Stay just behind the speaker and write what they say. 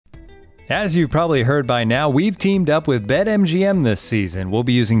As you've probably heard by now, we've teamed up with BetMGM this season. We'll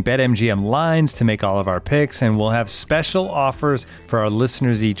be using BetMGM lines to make all of our picks, and we'll have special offers for our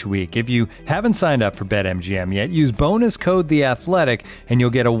listeners each week. If you haven't signed up for BetMGM yet, use bonus code The Athletic, and you'll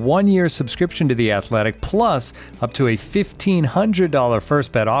get a 1-year subscription to The Athletic, plus up to a $1,500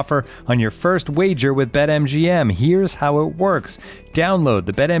 first bet offer on your first wager with BetMGM. Here's how it works. Download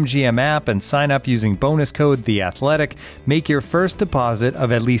the BetMGM app and sign up using bonus code The Athletic. Make your first deposit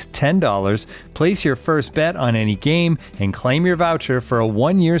of at least $10. Place your first bet on any game and claim your voucher for a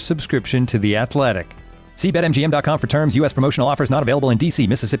 1-year subscription to The Athletic. See BetMGM.com for terms. U.S. promotional offers not available in D.C.,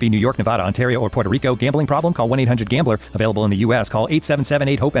 Mississippi, New York, Nevada, Ontario, or Puerto Rico. Gambling problem? Call 1-800-GAMBLER. Available in the U.S. Call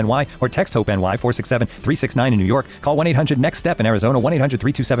 877-8-HOPE-NY or text HOPE-NY 467-369 in New York. Call 1-800-NEXT-STEP in Arizona.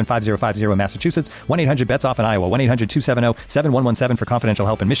 1-800-327-5050 in Massachusetts. 1-800-BETS-OFF in Iowa. 1-800-270-7117 for confidential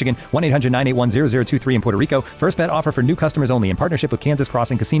help in Michigan. 1-800-981-0023 in Puerto Rico. First bet offer for new customers only in partnership with Kansas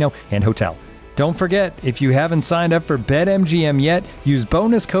Crossing Casino and Hotel. Don't forget, if you haven't signed up for BetMGM yet, use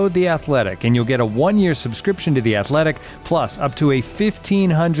bonus code The Athletic, and you'll get a 1-year subscription to The Athletic, plus up to a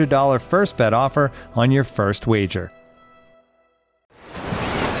 $1,500 first bet offer on your first wager.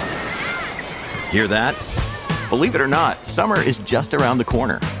 Hear that? Believe it or not, summer is just around the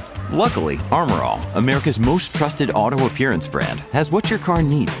corner. Luckily, Armor All, America's most trusted auto appearance brand, has what your car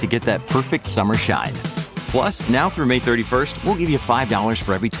needs to get that perfect summer shine. Plus, now through May 31st, we'll give you $5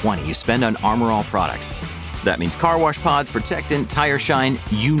 for every $20 you spend on Armor All products. That means car wash pods, protectant, tire shine,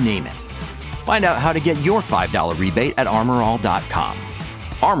 you name it. Find out how to get your $5 rebate at armorall.com.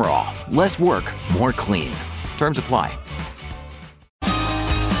 Armor All, less work, more clean. Terms apply.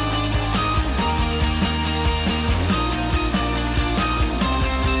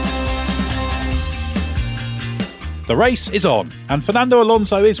 The race is on, and Fernando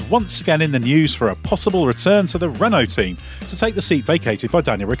Alonso is once again in the news for a possible return to the Renault team to take the seat vacated by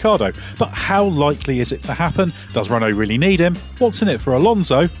Daniel Ricciardo. But how likely is it to happen? Does Renault really need him? What's in it for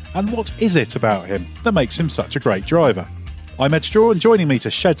Alonso? And what is it about him that makes him such a great driver? I'm Ed Straw, and joining me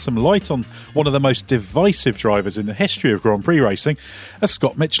to shed some light on one of the most divisive drivers in the history of Grand Prix racing are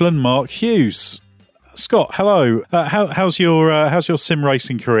Scott Mitchell and Mark Hughes. Scott, hello. How's your sim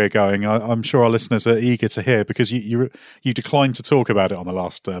racing career going? I'm sure our listeners are eager to hear because you declined to talk about it on the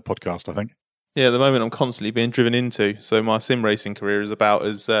last podcast, I think. Yeah, at the moment I'm constantly being driven into. So my sim racing career is about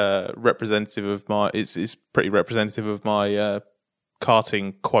as representative of my. It's pretty representative of my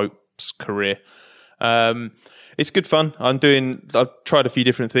karting quotes career. It's good fun. I've tried a few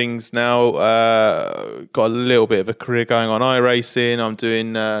different things now. Got a little bit of a career going on iRacing. I'm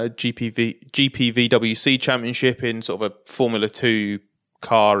doing GPVWC championship in sort of a Formula 2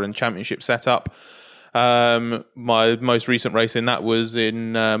 car and championship setup. My most recent race in that was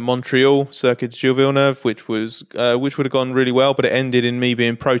in Montreal, Circuit Gilles Villeneuve, which would have gone really well, but it ended in me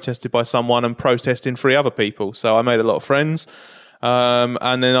being protested by someone and protesting 3 other people. So I made a lot of friends.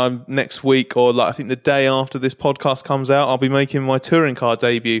 And then I'm next week, or I think the day after this podcast comes out, I'll be making my touring car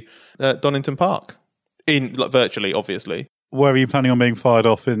debut at Donington Park, virtually, obviously. Where are you planning on being fired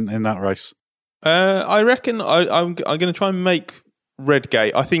off in that race? I reckon I'm going to try and make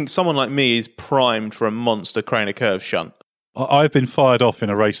Redgate. I think someone like me is primed for a monster Craner Curve shunt. I've been fired off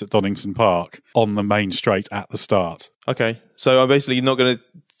in a race at Donington Park on the main straight at the start. Okay, so I'm basically not going to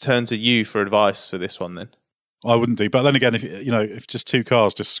turn to you for advice for this one then. I wouldn't do, but then again, if just 2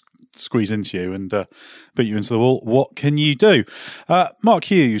 cars just squeeze into you and beat you into the wall, what can you do? Mark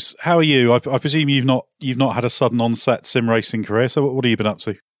Hughes, how are you? I presume you've not had a sudden onset sim racing career. So what have you been up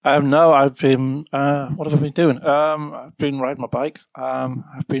to? No, I've been. What have I been doing? I've been riding my bike.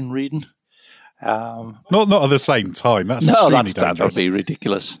 I've been reading. Not at the same time. That's extremely dangerous. That would be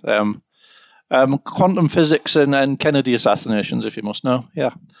ridiculous. Quantum physics and Kennedy assassinations, if you must know.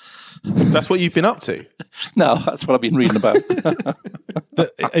 Yeah. That's what you've been up to? No, that's what I've been reading about.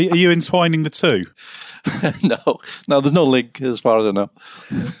 Are you entwining the two? No, there's no link as far as I know.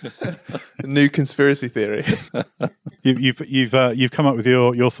 New conspiracy theory. You've come up with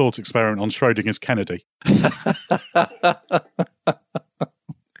your thought experiment on Schrodinger's Kennedy.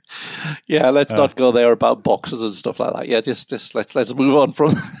 Yeah, let's not go there about boxes and stuff like that. Yeah, just let's move on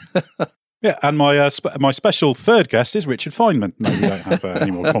from. Yeah, and my special third guest is Richard Feynman. No, we don't have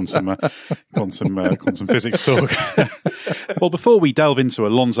any more quantum physics talk. Well, before we delve into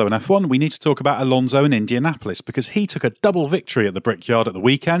Alonso and F1, we need to talk about Alonso in Indianapolis because he took a double victory at the Brickyard at the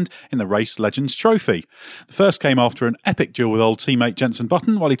weekend in the Race Legends Trophy. The first came after an epic duel with old teammate Jenson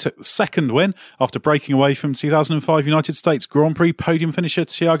Button, while he took the second win after breaking away from 2005 United States Grand Prix podium finisher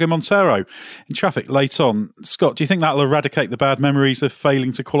Thiago Monteiro in traffic late on. Scott, do you think that'll eradicate the bad memories of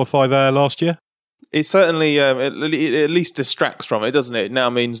failing to qualify there last year? it certainly at least distracts from it, doesn't it? It now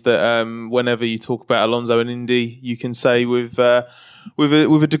means that whenever you talk about Alonso and Indy, you can say with a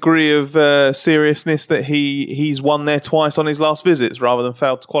degree of seriousness that he's won there twice on his last visits rather than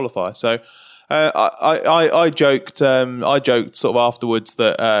failed to qualify. So I joked sort of afterwards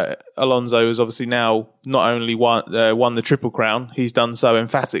that Alonso has obviously now not only won the Triple Crown, he's done so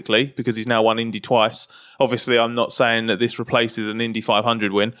emphatically because he's now won Indy twice. Obviously, I'm not saying that this replaces an Indy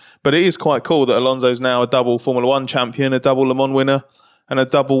 500 win, but it is quite cool that Alonso's now a double Formula One champion, a double Le Mans winner, and a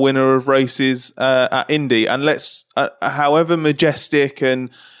double winner of races at Indy. And however majestic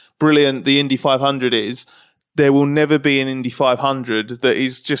and brilliant the Indy 500 is, there will never be an Indy 500 that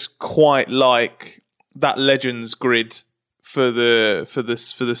is just quite like that Legends grid for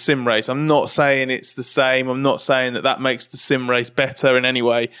the sim race. I'm not saying it's the same. I'm not saying that makes the sim race better in any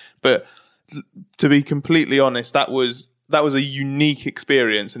way. But to be completely honest, that was a unique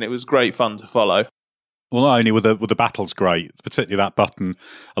experience, and it was great fun to follow. Well, not only were the battles great, particularly that Button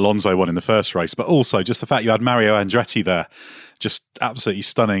Alonso won in the first race, but also just the fact you had Mario Andretti there, just absolutely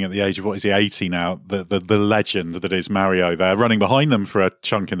stunning at the age of, what is he, 80 now, the legend that is Mario there, running behind them for a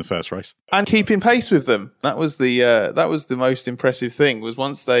chunk in the first race. And keeping pace with them. That was the most impressive thing, was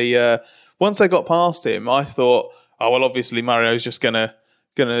once they got past him, I thought, oh, well, obviously Mario's just gonna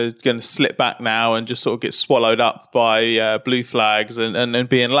slip back now and just sort of get swallowed up by blue flags and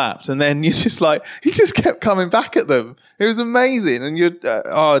being lapped. And then you're just like, he just kept coming back at them. It was amazing. And you're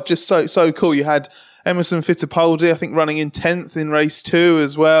just so cool. You had Emerson Fittipaldi, I think, running in 10th in race 2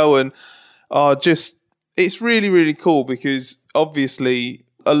 as well. And it's really, really cool because obviously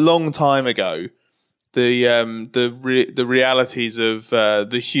a long time ago, the realities of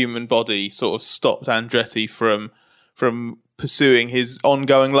the human body sort of stopped Andretti from pursuing his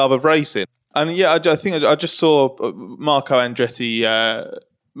ongoing love of racing. And yeah, I think I just saw Marco Andretti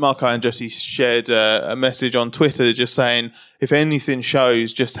shared a message on Twitter just saying, if anything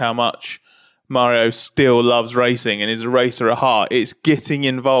shows just how much Mario still loves racing and is a racer at heart, it's getting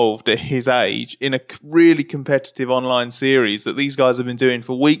involved at his age in a really competitive online series that these guys have been doing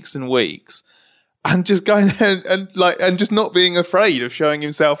for weeks and weeks. And just going and just not being afraid of showing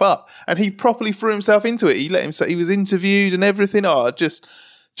himself up, and he properly threw himself into it. He was interviewed and everything. Just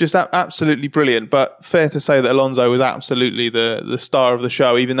absolutely brilliant. But fair to say that Alonso was absolutely the star of the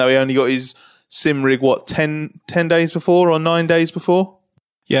show, even though he only got his sim rig 10 days before or 9 days before.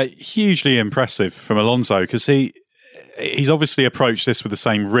 Yeah, hugely impressive from Alonso because he's obviously approached this with the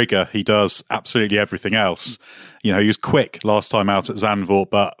same rigour he does absolutely everything else. You know, he was quick last time out at Zandvoort,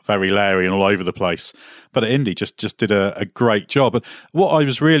 but very leery and all over the place. But at Indy, just did a great job. And what I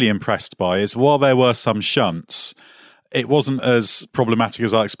was really impressed by is while there were some shunts, it wasn't as problematic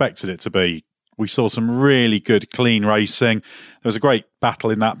as I expected it to be. We saw some really good, clean racing. There was a great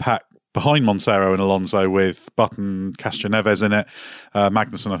battle in that pack behind Montero and Alonso with Button, Castroneves in it.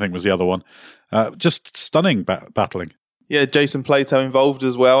 Magnussen, I think, was the other one. Just stunning battling. Yeah, Jason Plato involved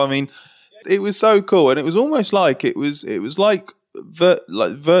as well. I mean, it was so cool, and it was almost like it was like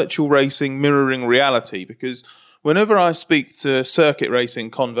virtual racing mirroring reality. Because whenever I speak to circuit racing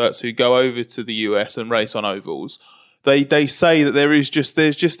converts who go over to the US and race on ovals, they say that there's just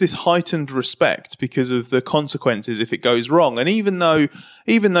this heightened respect because of the consequences if it goes wrong. And even though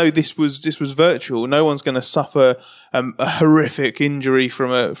this was virtual, no one's going to suffer a horrific injury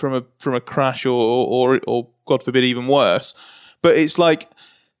from a crash or God forbid even worse. But it's like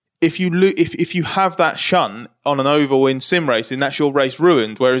if you have that shunt on an oval in sim racing, that's your race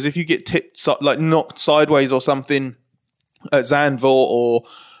ruined. Whereas if you get tipped knocked sideways or something at Zandvoort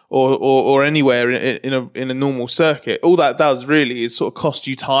or anywhere in a normal circuit, all that does really is sort of cost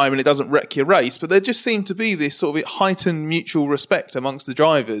you time and it doesn't wreck your race. But there just seemed to be this sort of heightened mutual respect amongst the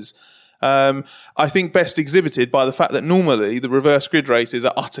drivers. I think best exhibited by the fact that normally the reverse grid races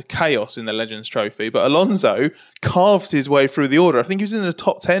are utter chaos in the Legends Trophy, but Alonso carved his way through the order. I think he was in the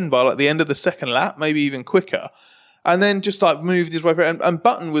top 10 by the end of the second lap, maybe even quicker. And then just moved his way through. And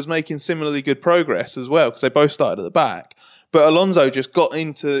Button was making similarly good progress as well because they both started at the back. But Alonso just got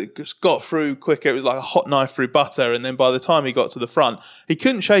through quicker. It was like a hot knife through butter. And then by the time he got to the front, he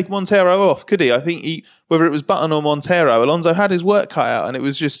couldn't shake Montero off, could he? I think whether it was Button or Montero, Alonso had his work cut out. And it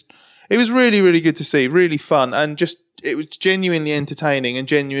was really, really good to see, really fun. And it was genuinely entertaining and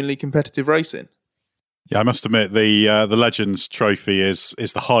genuinely competitive racing. Yeah, I must admit the Legends Trophy is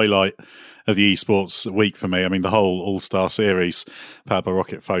the highlight of the esports week for me. I mean, the whole All-Star Series, powered by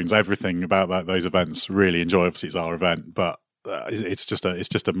Rocket Phones, everything about those events, really enjoy. Obviously, it's our event, but it's just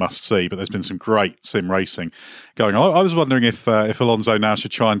a must see. But there's been some great sim racing going on. I was wondering if Alonso now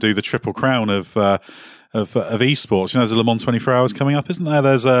should try and do the Triple Crown of esports. There's a Le Mans 24 Hours coming up, isn't there?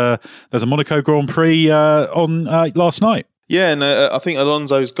 There's a Monaco Grand Prix on last night. Yeah, and I think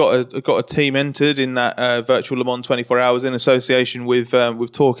Alonso's got a team entered in that virtual Le Mans 24 Hours in association with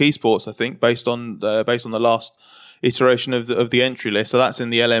Talk Esports. I think based on the last iteration of the entry list. So that's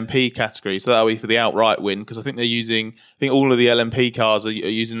in the LMP category. So that'll be for the outright win, because I think all of the LMP cars are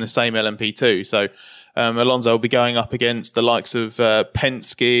using the same LMP2. So Alonso will be going up against the likes of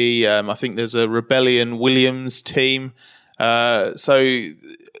Penske. I think there's a Rebellion Williams team. So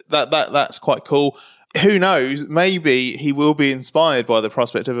that's quite cool. Who knows? Maybe he will be inspired by the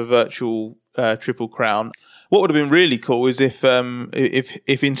prospect of a virtual Triple Crown. What would have been really cool is if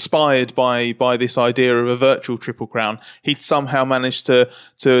inspired by this idea of a virtual Triple Crown, he'd somehow managed to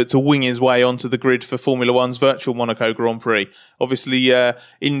wing his way onto the grid for Formula One's virtual Monaco Grand Prix. Obviously,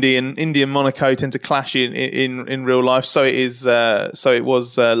 Indy and Monaco tend to clash in real life. So it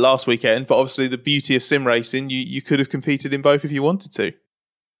was last weekend. But obviously, the beauty of sim racing, you could have competed in both if you wanted to.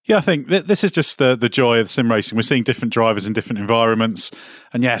 Yeah, I think this is just the joy of sim racing. We're seeing different drivers in different environments,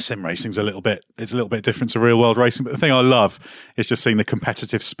 and yeah, sim racing's a little bit different to real world racing. But the thing I love is just seeing the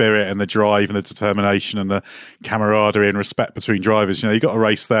competitive spirit and the drive and the determination and the camaraderie and respect between drivers. You got a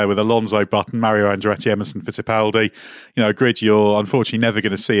race there with Alonso, Button, Mario Andretti, Emerson Fittipaldi. A grid you're unfortunately never going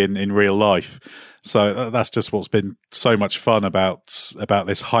to see in real life. So that's just what's been so much fun about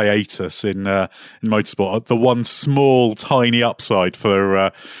this hiatus in motorsport. The one small, tiny upside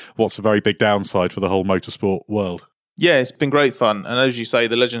for what's a very big downside for the whole motorsport world. Yeah, it's been great fun. And as you say,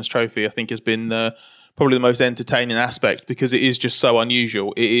 the Legends Trophy, I think, has been probably the most entertaining aspect, because it is just so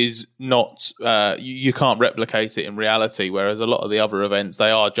unusual. It is not, you can't replicate it in reality, whereas a lot of the other events, they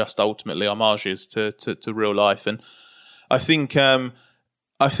are just ultimately homages to real life. And I think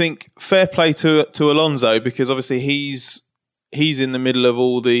fair play to Alonso, because obviously he's in the middle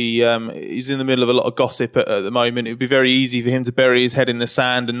of he's in the middle of a lot of gossip at the moment. It would be very easy for him to bury his head in the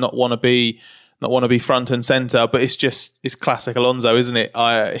sand and not want to be front and center. But it's classic Alonso, isn't it?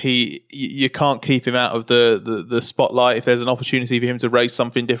 You can't keep him out of the spotlight. If there's an opportunity for him to race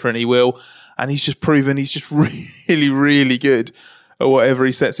something different, he will. And he's just proven he's just really, really good at whatever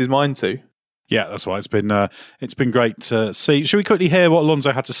he sets his mind to. Yeah, that's why it's been great to see. Should we quickly hear what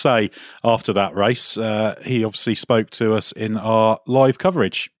Alonso had to say after that race? He obviously spoke to us in our live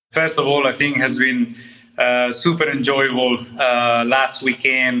coverage. First of all, I think it has been super enjoyable last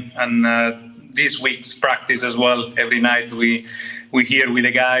weekend and this week's practice as well. Every night we here with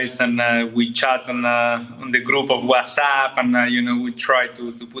the guys and we chat on the group of WhatsApp, and we try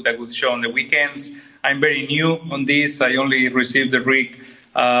to put a good show on the weekends. I'm very new on this. I only received the rig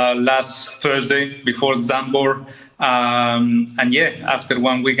last Thursday before Zambor, and after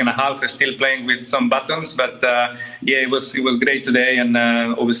 1 week and a half, I'm still playing with some buttons. But it was great today, and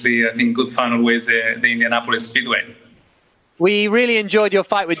obviously I think good fun always the Indianapolis Speedway. We really enjoyed your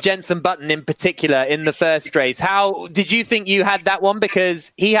fight with Jenson Button in particular in the first race. How did you think you had that one?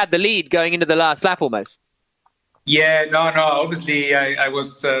 Because he had the lead going into the last lap almost. Yeah, no. Obviously, I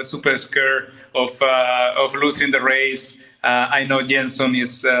was super scared of losing the race. I know Jenson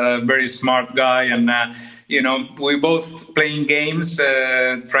is a very smart guy, and we both playing games,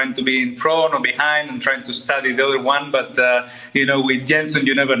 trying to be in front or behind and trying to study the other one. But with Jenson,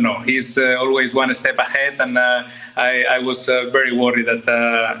 you never know. He's always one step ahead, and I was very worried that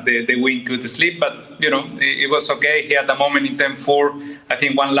the win could slip. But it was okay. He had a moment in turn 4, I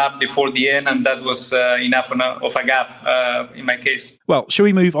think 1 lap before the end, and that was enough of a gap in my case. Well, shall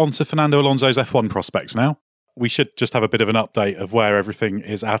we move on to Fernando Alonso's F1 prospects now? We should just have a bit of an update of where everything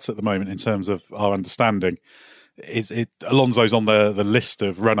is at the moment in terms of our understanding. Alonso's on the list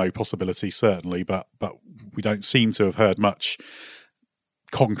of Renault possibilities, certainly, but we don't seem to have heard much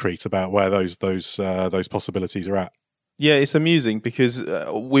concrete about where those possibilities are at. Yeah, it's amusing because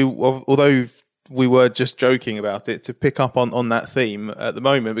although we were just joking about it, to pick up on that theme at the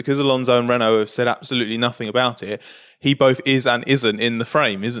moment, because Alonso and Renault have said absolutely nothing about it, he both is and isn't in the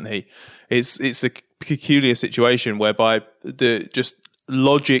frame, isn't he? It's a peculiar situation whereby just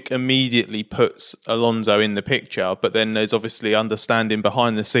logic immediately puts Alonso in the picture, but then there's obviously understanding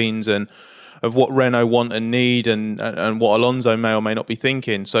behind the scenes and of what Renault want and need and what Alonso may or may not be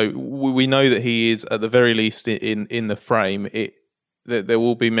thinking. So we know that he is at the very least in the frame. There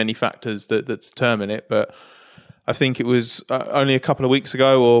will be many factors that determine it, but I think it was only a couple of weeks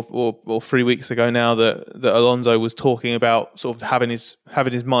ago or 3 weeks ago now that Alonso was talking about sort of having his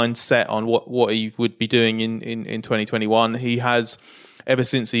mind set on what he would be doing in 2021. He has, ever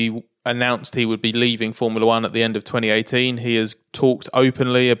since he announced he would be leaving Formula One at the end of 2018, he has talked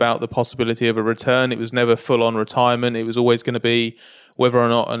openly about the possibility of a return. It was never full-on retirement. It was always going to be whether or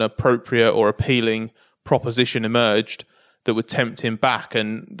not an appropriate or appealing proposition emerged that would tempt him back.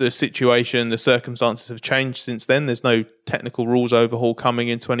 And the circumstances have changed since then. There's no technical rules overhaul coming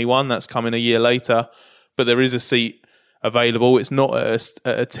in 21. That's coming a year later. But there is a seat available. It's not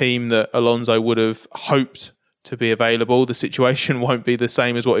a team that Alonso would have hoped to be available. The situation won't be the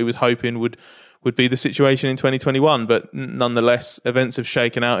same as what he was hoping would be the situation in 2021. But nonetheless, events have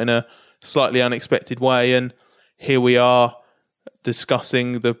shaken out in a slightly unexpected way. And here we are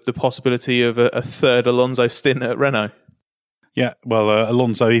discussing the possibility of a third Alonso stint at Renault. Yeah, well,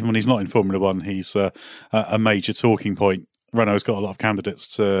 Alonso, even when he's not in Formula One, he's a major talking point. Renault's got a lot of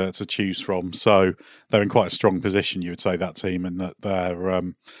candidates to choose from, so they're in quite a strong position, you would say, that team, and that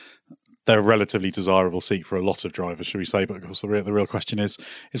they're a relatively desirable seat for a lot of drivers, should we say? But of course, the real question is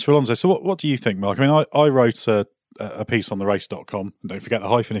for Alonso. So, what do you think, Mark? I mean, I wrote a piece on therace.com, and don't forget the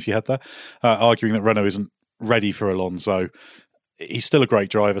hyphen if you had that, arguing that Renault isn't ready for Alonso. He's still a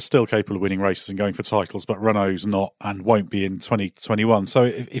great driver, still capable of winning races and going for titles, but Renault's not and won't be in 2021. So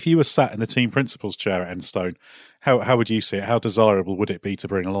if you were sat in the team principal's chair at Enstone, how would you see it? How desirable would it be to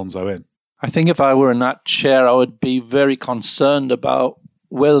bring Alonso in? I think if I were in that chair, I would be very concerned about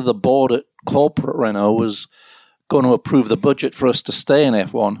whether the board at corporate Renault was going to approve the budget for us to stay in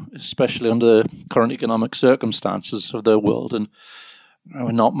F1, especially under the current economic circumstances of the world. And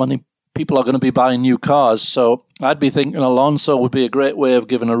not many people are going to be buying new cars. So I'd be thinking Alonso would be a great way of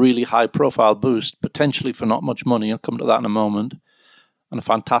giving a really high-profile boost, potentially for not much money. I'll come to that in a moment. And a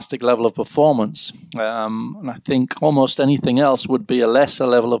fantastic level of performance. And I think almost anything else would be a lesser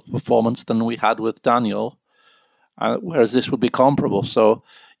level of performance than we had with Daniel, whereas this would be comparable. So,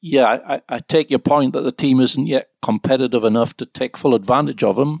 yeah, I take your point that the team isn't yet competitive enough to take full advantage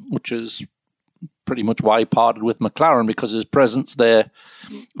of him, which is pretty much why he parted with McLaren, because his presence there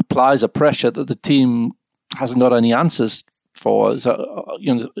applies a pressure that the team hasn't got any answers for. It's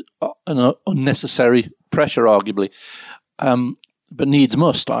an unnecessary pressure, arguably. But needs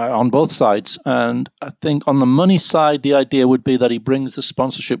must on both sides. And I think on the money side, the idea would be that he brings the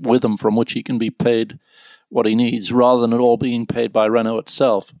sponsorship with him from which he can be paid what he needs, rather than it all being paid by Renault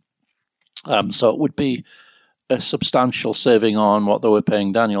itself. So it would be a substantial saving on what they were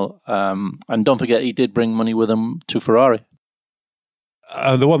paying Daniel. And don't forget, he did bring money with him to Ferrari.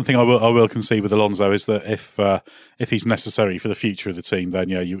 The one thing I will concede with Alonso is that if he's necessary for the future of the team, then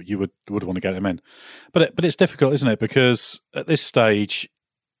you would want to get him in. But it's difficult, isn't it? Because at this stage,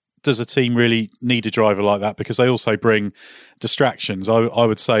 does a team really need a driver like that? Because they also bring distractions. I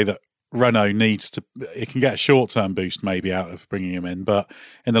would say that Renault it can get a short-term boost maybe out of bringing him in, but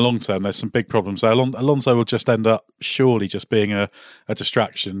in the long term, there's some big problems there. Alonso will just end up surely just being a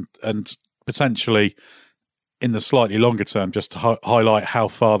distraction, and potentially in the slightly longer term, just to highlight how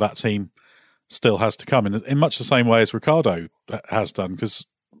far that team still has to come, in much the same way as Ricciardo has done. Because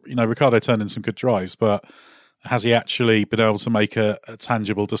Ricciardo turned in some good drives, but has he actually been able to make a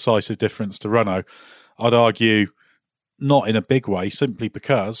tangible, decisive difference to Renault? I'd argue not in a big way, simply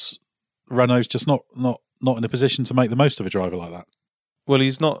because Renault's just not in a position to make the most of a driver like that. Well,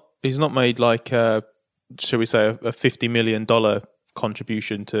 he's not made like shall we say a $50 million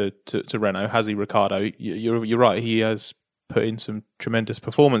contribution to Renault, has he, Ricciardo? You're right, he has put in some tremendous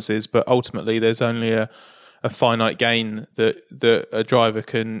performances, but ultimately there's only a finite gain that a driver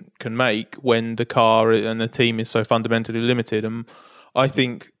can make when the car and the team is so fundamentally limited. And I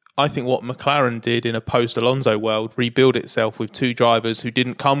think what McLaren did in a post-Alonso world, rebuild itself with two drivers who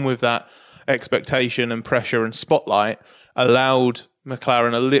didn't come with that expectation and pressure and spotlight, allowed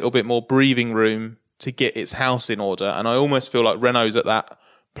McLaren a little bit more breathing room to get its house in order. And I almost feel like Renault's at that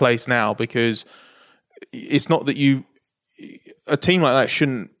place now, because it's not that a team like that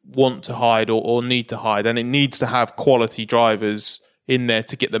shouldn't want to hide or need to hide, and it needs to have quality drivers in there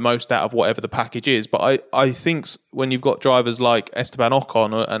to get the most out of whatever the package is. But I think when you've got drivers like Esteban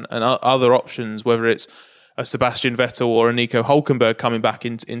Ocon and other options, whether it's a Sebastian Vettel or a Nico Hülkenberg coming back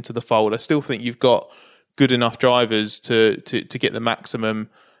into the fold, I still think you've got good enough drivers to get the maximum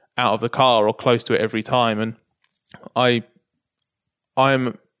out of the car or close to it every time. And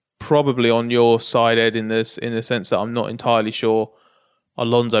I'm probably on your side, Ed, in the sense that I'm not entirely sure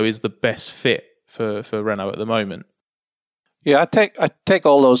Alonso is the best fit for Renault at the moment. Yeah, I take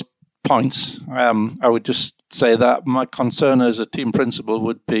all those points. I would just say that my concern as a team principal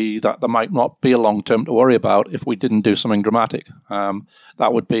would be that there might not be a long term to worry about if we didn't do something dramatic.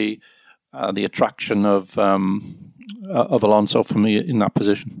 That would be the attraction of Alonso for me in that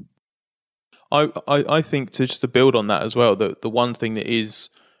position. I think to build on that as well, the one thing that is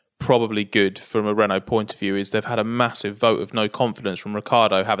probably good from a Renault point of view is they've had a massive vote of no confidence from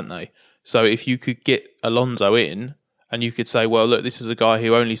Ricciardo, haven't they? So if you could get Alonso in And you could say, well, look, this is a guy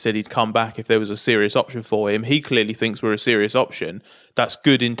who only said he'd come back if there was a serious option for him. He clearly thinks we're a serious option. That's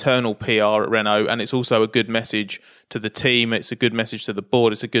good internal PR at Renault, and it's also a good message to the team. It's a good message to the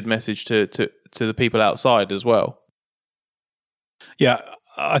board. It's a good message to the people outside as well. Yeah,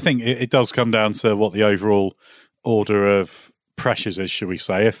 I think it does come down to what the overall order of pressures is, should we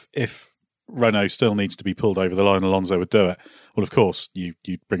say. If Renault still needs to be pulled over the line, Alonso would do it. Well, of course, you'd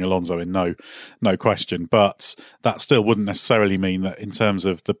bring Alonso in, no question. But that still wouldn't necessarily mean that in terms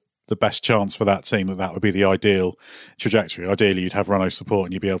of the best chance for that team, that would be the ideal trajectory. Ideally, you'd have Renault support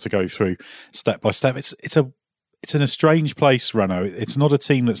and you'd be able to go through step by step. It's in a strange place, Renault. It's not a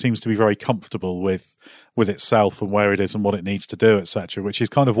team that seems to be very comfortable with itself and where it is and what it needs to do, etc. Which is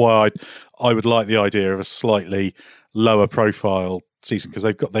kind of why I would like the idea of a slightly lower profile season, because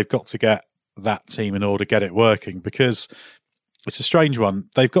they've got to get that team in order, get it working, because it's a strange one.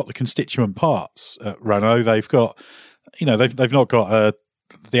 They've got the constituent parts at Renault. They've got, they've not got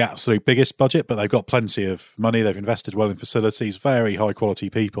the absolute biggest budget, but they've got plenty of money. They've invested well in facilities, very high quality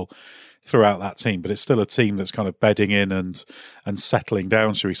people throughout that team, but it's still a team that's kind of bedding in and settling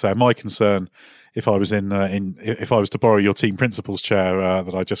down, shall we say. My concern, if I was if I was to borrow your team principal's chair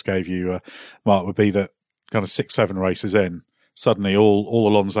that I just gave you, Mark, would be that kind of 6-7 races in, suddenly all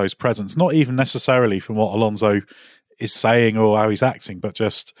Alonso's presence, not even necessarily from what Alonso is saying or how he's acting, but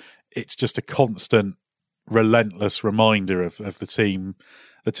it's just a constant, relentless reminder of the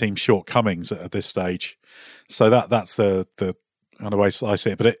team's shortcomings at this stage. So that's the kind of way I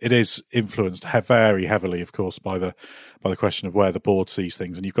see it. But it is influenced very heavily, of course, by the question of where the board sees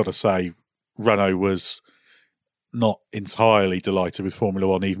things. And you've got to say, Renault was not entirely delighted with Formula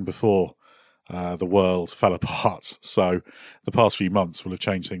One even before the world fell apart. So the past few months will have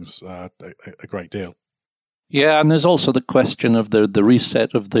changed things a great deal. Yeah, and there's also the question of the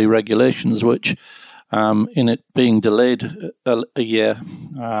reset of the regulations, which in it being delayed a year,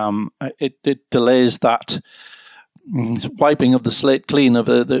 it delays that wiping of the slate clean of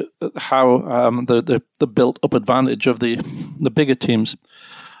the built up advantage of the bigger teams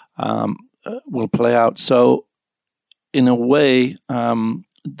will play out. So in a way,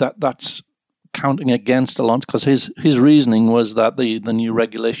 that's counting against Alonso, because his reasoning was that the new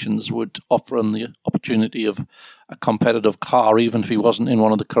regulations would offer him the opportunity of a competitive car, even if he wasn't in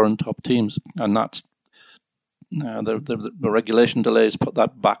one of the current top teams, and that's the regulation delays put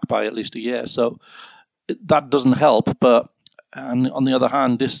that back by at least a year. So that doesn't help. But on the other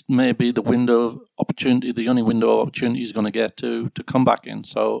hand, this may be the window of opportunity, the only window of opportunity he's going to get to come back in.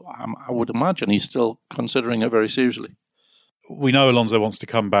 So I would imagine he's still considering it very seriously. We know Alonso wants to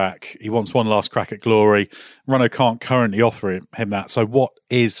come back. He wants one last crack at glory. Renault can't currently offer him that. So what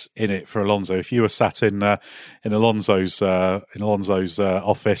is in it for Alonso? If you were sat in Alonso's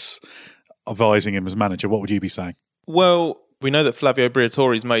office advising him as manager, what would you be saying? Well, we know that Flavio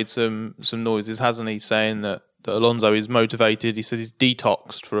Briatore's made some noises, hasn't he, saying that Alonso is motivated. He says he's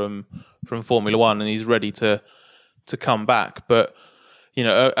detoxed from Formula One and he's ready to come back. But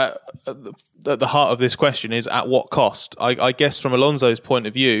at the heart of this question is at what cost? I guess from Alonso's point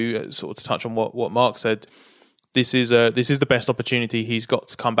of view, sort of to touch on what Mark said, this is the best opportunity he's got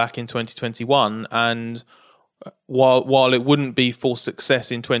to come back in 2021. And while it wouldn't be for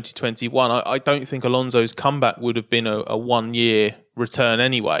success in 2021, I don't think Alonso's comeback would have been a 1 year return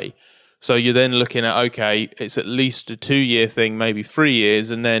anyway. So you're then looking at, okay, it's at least a 2 year thing, maybe 3 years,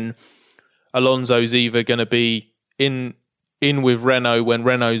 and then Alonso's either going to be in with Renault when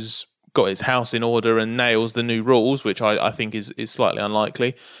Renault's got its house in order and nails the new rules, which I think is slightly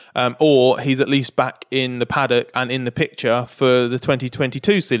unlikely, or he's at least back in the paddock and in the picture for the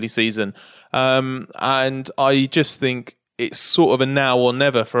 2022 silly season. And I just think it's sort of a now or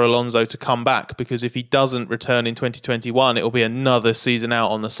never for Alonso to come back, because if he doesn't return in 2021, it'll be another season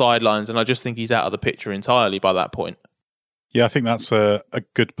out on the sidelines, and I just think he's out of the picture entirely by that point. Yeah, I think that's a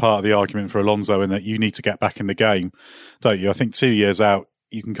good part of the argument for Alonso, in that you need to get back in the game, don't you? I think 2 years out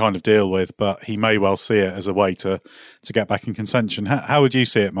you can kind of deal with, but he may well see it as a way to get back in contention. How would you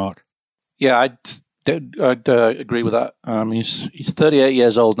see it, Mark? Yeah, I'd agree with that. He's 38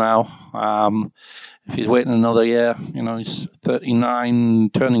 years old now. If he's waiting another year, he's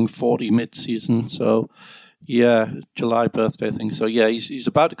 39, turning 40 mid-season. So, yeah, July birthday, I think. So, yeah, he's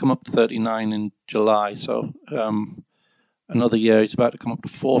about to come up to 39 in July. So, another year, he's about to come up to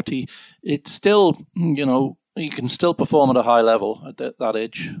 40. It's still, he can still perform at a high level at that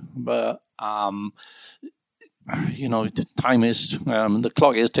age. But, time is, the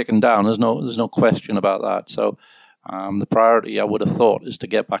clock is ticking down. There's no question about that. So, the priority, I would have thought, is to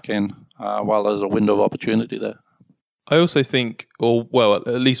get back in while there's a window of opportunity there. I also think, at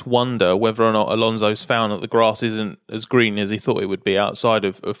least wonder whether or not Alonso's found that the grass isn't as green as he thought it would be outside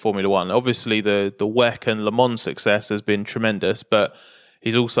of Formula One. Obviously, the WEC and Le Mans success has been tremendous, but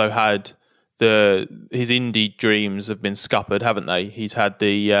he's also had his Indy dreams have been scuppered, haven't they? He's had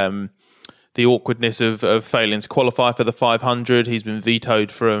the awkwardness of failing to qualify for the 500. He's been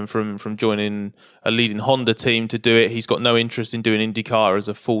vetoed from joining a leading Honda team to do it. He's got no interest in doing IndyCar as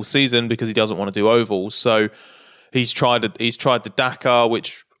a full season because he doesn't want to do ovals. So he's tried the Dakar,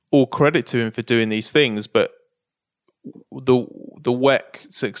 which all credit to him for doing these things. But the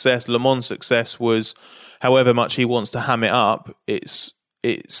WEC success, Le Mans success was, however much he wants to ham it up, it's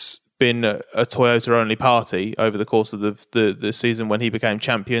been a Toyota only party over the course of the season when he became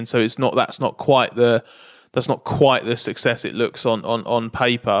champion. So that's not quite the success it looks on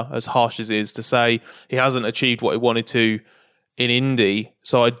paper, as harsh as it is to say. He hasn't achieved what he wanted to in Indy.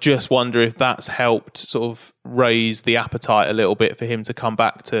 So I just wonder if that's helped sort of raise the appetite a little bit for him to come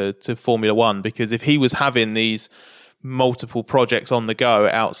back to Formula One, because if he was having these multiple projects on the go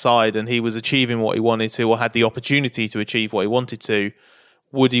outside and he was achieving what he wanted to, or had the opportunity to achieve what he wanted to,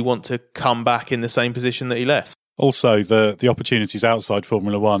 would he want to come back in the same position that he left? Also, the opportunities outside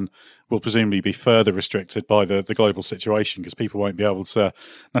Formula One will presumably be further restricted by the global situation, because people won't be able to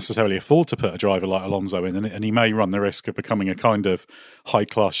necessarily afford to put a driver like Alonso in, and he may run the risk of becoming a kind of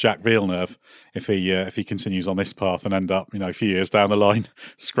high-class Jacques Villeneuve if he continues on this path and end up, a few years down the line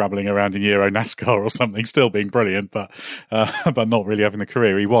scrabbling around in Euro NASCAR or something, still being brilliant, but not really having the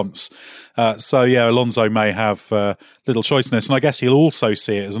career he wants. So Alonso may have little choice in this, and I guess he'll also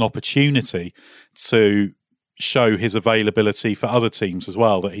see it as an opportunity to show his availability for other teams as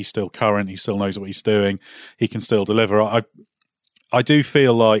well, that he's still current, he still knows what he's doing, he can still deliver. I do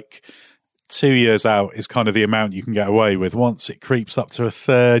feel like 2 years out is kind of the amount you can get away with. Once it creeps up to a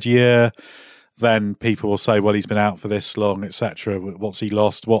third year, then people will say, well, he's been out for this long, etc. What's he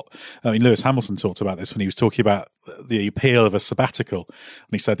lost? Lewis Hamilton talked about this when he was talking about the appeal of a sabbatical.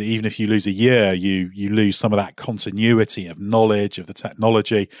 And he said that even if you lose a year, you lose some of that continuity of knowledge, of the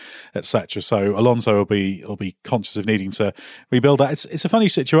technology, etc. So Alonso will be conscious of needing to rebuild that. It's a funny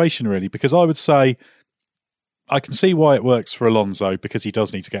situation, really, because I would say I can see why it works for Alonso, because he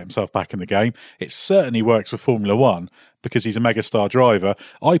does need to get himself back in the game. It certainly works for Formula One because he's a megastar driver.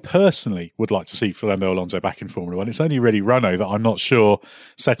 I personally would like to see Fernando Alonso back in Formula One. It's only really Renault that I'm not sure,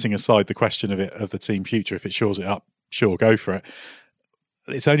 setting aside the question of the team future. If it shores it up, sure, go for it.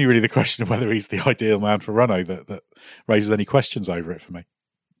 It's only really the question of whether he's the ideal man for Renault that raises any questions over it for me.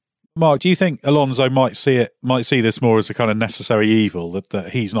 Mark, do you think Alonso might see this more as a kind of necessary evil, that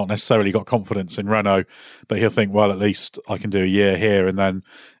he's not necessarily got confidence in Renault, but he'll think, well, at least I can do a year here, and then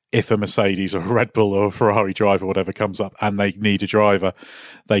if a Mercedes or a Red Bull or a Ferrari driver or whatever comes up and they need a driver,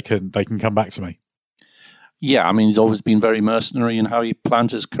 they can come back to me? Yeah, I mean, he's always been very mercenary in how he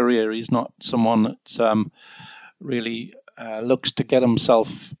plans his career. He's not someone that really looks to get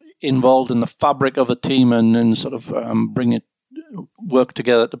himself involved in the fabric of a team and sort of work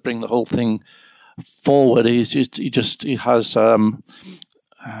together to bring the whole thing forward. He has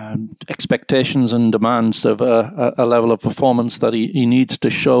expectations and demands of a level of performance that he needs to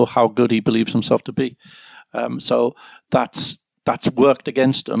show how good he believes himself to be. So that's worked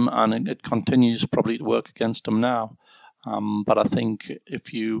against him, and it continues probably to work against him now. But I think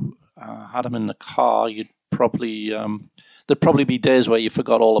if you had him in the car, you'd probably there'd probably be days where you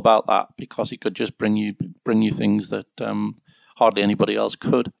forgot all about that, because he could just bring you things that hardly anybody else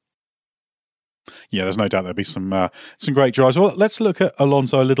could. Yeah, there's no doubt there'll be some great drivers. Well, let's look at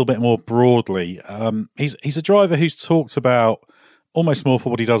Alonso a little bit more broadly. He's a driver who's talked about almost more for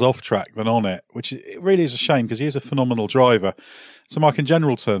what he does off track than on it, which it really is a shame, because he is a phenomenal driver. So, Mark, in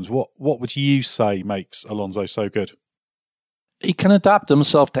general terms, what would you say makes Alonso so good? He can adapt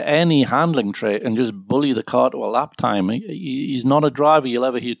himself to any handling trait and just bully the car to a lap time. He's not a driver you'll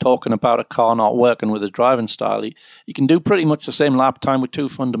ever hear talking about a car not working with his driving style. He can do pretty much the same lap time with two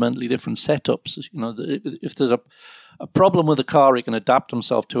fundamentally different setups. If there's a problem with the car, he can adapt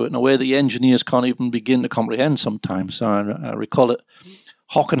himself to it in a way that the engineers can't even begin to comprehend sometimes. So I recall it.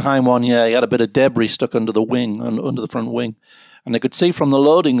 Hockenheim one year, he had a bit of debris stuck under the wing, under the front wing. And they could see from the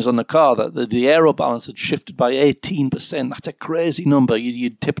loadings on the car that the aero balance had shifted by 18%. That's a crazy number.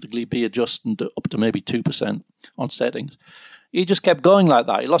 You'd typically be adjusting up to maybe 2% on settings. He just kept going like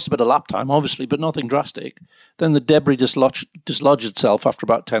that. He lost a bit of lap time, obviously, but nothing drastic. Then the debris dislodged itself after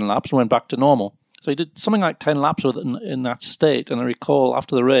about 10 laps and went back to normal. So he did something like 10 laps with it in that state. And I recall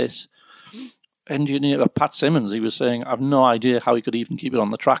after the race, engineer Pat Simmons, he was saying, I've no idea how he could even keep it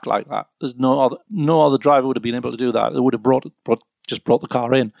on the track like that. There's no other driver would have been able to do that. They would have brought the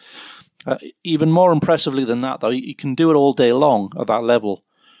car in. Even more impressively than that, though, you can do it all day long at that level.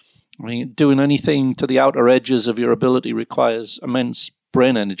 I mean, doing anything to the outer edges of your ability requires immense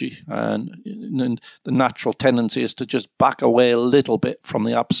brain energy, and the natural tendency is to just back away a little bit from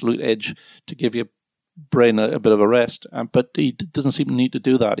the absolute edge to give your brain a bit of a rest. But he doesn't seem to need to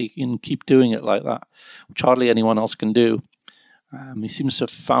do that. He can keep doing it like that, which hardly anyone else can do. He seems to have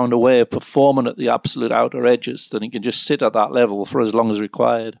found a way of performing at the absolute outer edges, that he can just sit at that level for as long as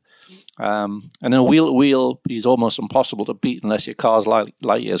required. And then wheel to wheel, he's almost impossible to beat unless your car's light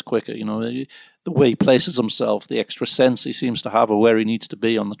years quicker. You know, the way he places himself, the extra sense he seems to have of where he needs to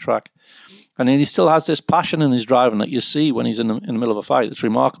be on the track. And then he still has this passion in his driving that you see when he's in the middle of a fight. It's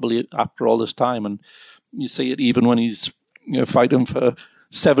remarkable after all this time, and you see it even when he's fighting for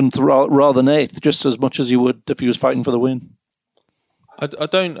 7th rather than 8th, just as much as you would if he was fighting for the win. I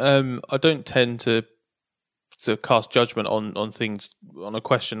don't tend to cast judgment on things, on a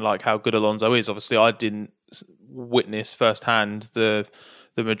question like how good Alonso is. Obviously, I didn't witness firsthand the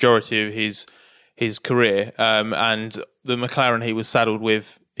majority of his career, and the McLaren he was saddled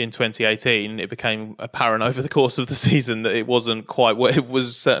with in 2018. It became apparent over the course of the season that it wasn't quite. It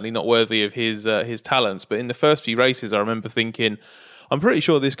was certainly not worthy of his talents. But in the first few races, I remember thinking, I'm pretty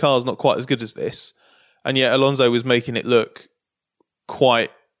sure this car's not quite as good as this, and yet Alonso was making it look quite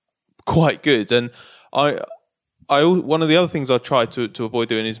good. And I one of the other things I try to avoid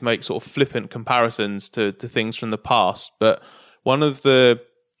doing is make sort of flippant comparisons to things from the past. But one of the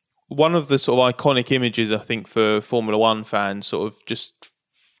sort of iconic images, I think, for Formula One fans, sort of just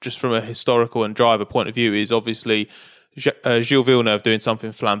from a historical and driver point of view, is obviously Gilles Villeneuve doing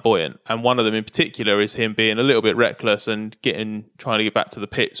something flamboyant. And one of them in particular is him being a little bit reckless and trying to get back to the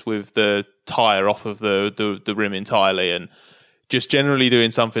pits with the tyre off of the rim entirely, and just generally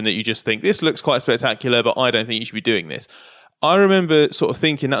doing something that you just think, this looks quite spectacular, but I don't think you should be doing this. I remember sort of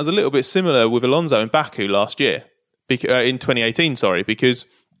thinking that was a little bit similar with Alonso in Baku last year, in 2018, because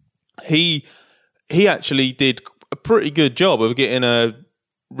he actually did a pretty good job of getting a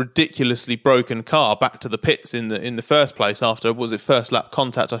ridiculously broken car back to the pits in the first place after, was it first lap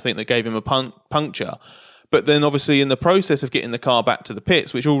contact, I think, that gave him a puncture. But then obviously in the process of getting the car back to the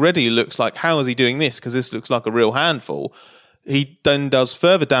pits, which already looks like, how is he doing this? Because this looks like a real handful. He then does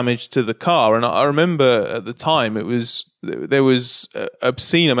further damage to the car, and I remember at the time there was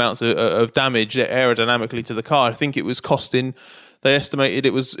obscene amounts of damage aerodynamically to the car. I think it was costing. They estimated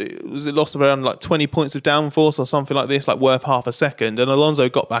it lost around like 20 points of downforce or something like this, like worth half a second. And Alonso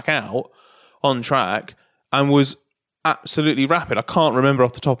got back out on track and was absolutely rapid. I can't remember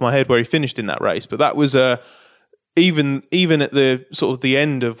off the top of my head where he finished in that race, but that was even at the sort of the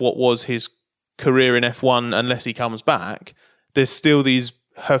end of what was his career in F1, unless he comes back, there's still these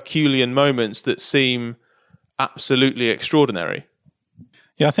Herculean moments that seem absolutely extraordinary.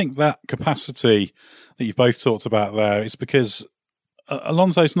 Yeah, I think that capacity that you've both talked about there is because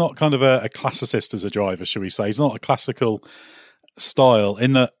Alonso's not kind of a classicist as a driver, shall we say. He's not a classical style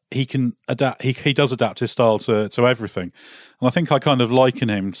in that he can adapt. He does adapt his style to everything. And I think I kind of liken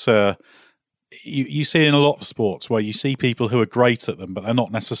him to, you see in a lot of sports where you see people who are great at them, but they're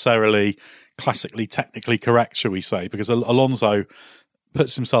not necessarily classically technically correct, shall we say, because Alonso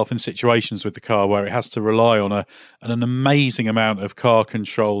puts himself in situations with the car where it has to rely on an amazing amount of car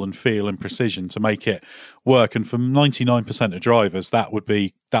control and feel and precision to make it work. And for 99% of drivers, that would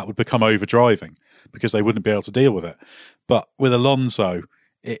become overdriving because they wouldn't be able to deal with it. But with Alonso,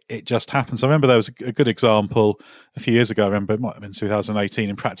 it just happens. I remember there was a good example a few years ago. I remember it might have been 2018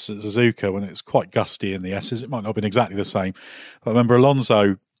 in practice at Suzuka when it was quite gusty in the S's. It might not have been exactly the same. But I remember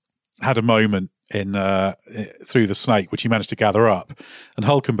Alonso had a moment through the snake, which he managed to gather up. And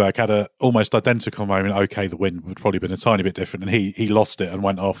Hülkenberg had a almost identical moment. Okay, the wind would probably have been a tiny bit different, and he lost it and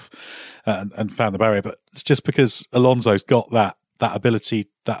went off and found the barrier. But it's just because Alonso's got that ability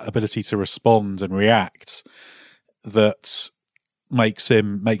to respond and react that makes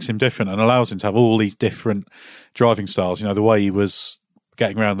him different and allows him to have all these different driving styles. You know, the way he was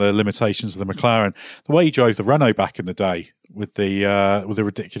getting around the limitations of the McLaren, the way he drove the Renault back in the day with the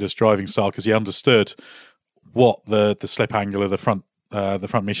ridiculous driving style, because he understood what the slip angle of the front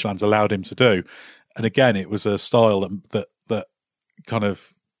Michelins allowed him to do. And again, it was a style that kind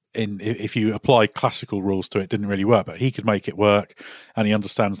of, if you apply classical rules to it, didn't really work, but he could make it work, and he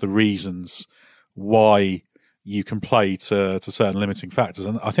understands the reasons why you can play to certain limiting factors.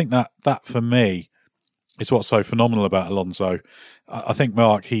 And I think that for me is what's so phenomenal about Alonso. I think,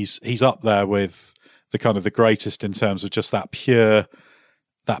 Mark, he's up there with the kind of the greatest in terms of just that pure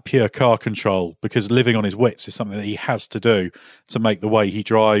car control, because living on his wits is something that he has to do to make the way he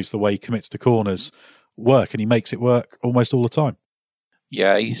drives, the way he commits to corners work, and he makes it work almost all the time.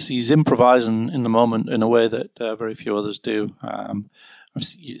 Yeah, he's improvising in the moment in a way that very few others do. I've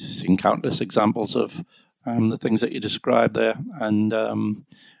seen countless examples of the things that you described there, and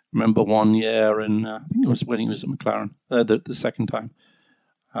remember one year, and I think it was when he was at McLaren, the second time.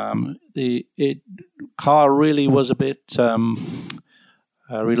 The car really was a bit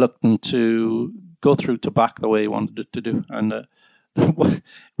reluctant to go through to back the way he wanted it to do, and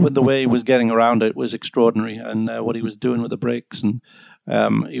with the way he was getting around it was extraordinary, and what he was doing with the brakes, and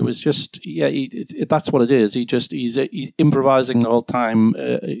it was just that's what it is. He's improvising the whole time,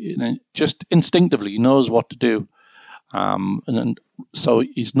 just instinctively. He knows what to do, and so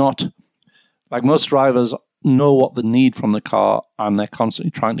he's not like most drivers know what they need from the car, and they're constantly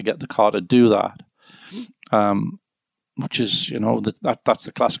trying to get the car to do that. Which is, that's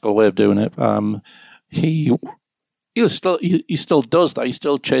the classical way of doing it. He still does that. He's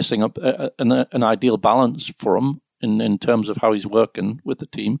still chasing up an ideal balance for him in terms of how he's working with the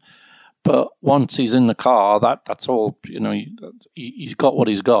team. But once he's in the car, that's all. He's got what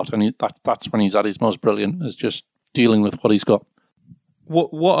he's got, and that's when he's at his most brilliant, is just dealing with what he's got.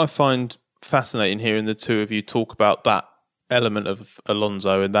 What I find fascinating hearing the two of you talk about that element of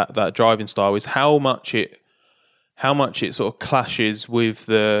Alonso and that driving style is how much it sort of clashes with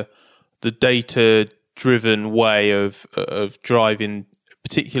the data-driven way of driving,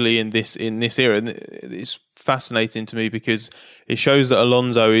 particularly in this era. And it's fascinating to me because it shows that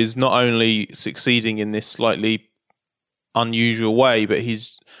Alonso is not only succeeding in this slightly unusual way, but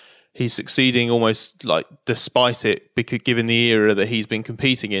he's succeeding almost like despite it, because given the era that he's been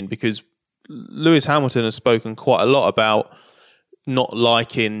competing in. Because Lewis Hamilton has spoken quite a lot about not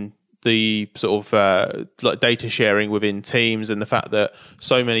liking the sort of like data sharing within teams, and the fact that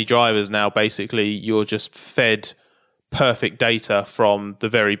so many drivers now basically you're just fed perfect data from the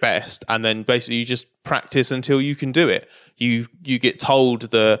very best, and then basically you just practice until you can do it. You get told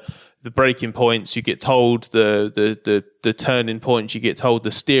the braking points, you get told the turning points, you get told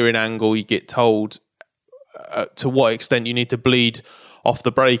the steering angle, you get told to what extent you need to bleed off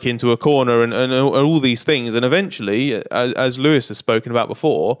the brake into a corner, and all these things. And eventually, as Lewis has spoken about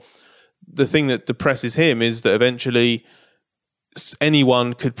before, the thing that depresses him is that eventually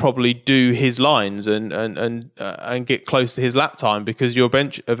anyone could probably do his lines and get close to his lap time, because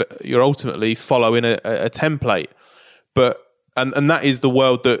you're ultimately following a template. But and that is the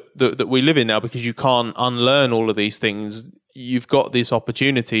world that we live in now, because you can't unlearn all of these things. You've got this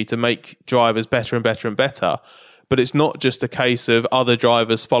opportunity to make drivers better and better and better. But it's not just a case of other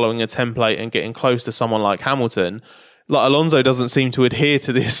drivers following a template and getting close to someone like Hamilton. Like Alonso doesn't seem to adhere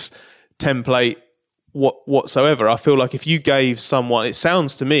to this template whatsoever. I feel like if you gave someone, it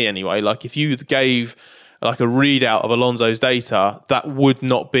sounds to me anyway, like if you gave like a readout of Alonso's data, you would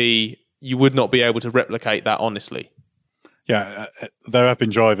not be able to replicate that honestly. Yeah, there have been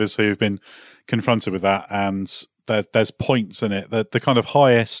drivers who've been confronted with that, and there's points in it that the kind of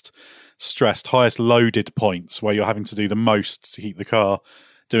highest stressed, highest loaded points where you're having to do the most to keep the car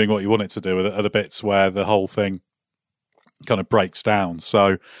doing what you want it to do are the bits where the whole thing kind of breaks down.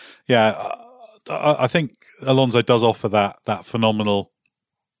 So, yeah, I think Alonso does offer that phenomenal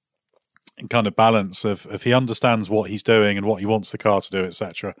kind of balance of he understands what he's doing and what he wants the car to do,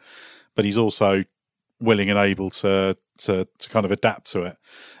 etc. But he's also willing and able to kind of adapt to it,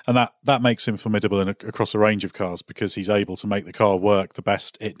 and that makes him formidable across a range of cars, because he's able to make the car work the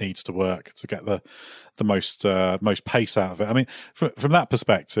best it needs to work to get the most pace out of it. I mean, from that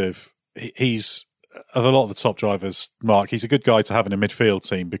perspective, he's, of a lot of the top drivers, Mark, he's a good guy to have in a midfield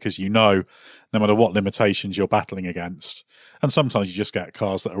team, because no matter what limitations you're battling against, and sometimes you just get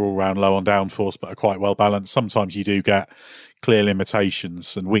cars that are all round low on downforce but are quite well balanced. Sometimes you do get clear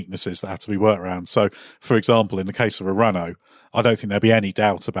limitations and weaknesses that have to be worked around. So, for example, in the case of a Renault, I don't think there'd be any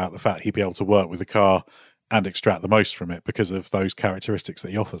doubt about the fact he'd be able to work with the car and extract the most from it because of those characteristics that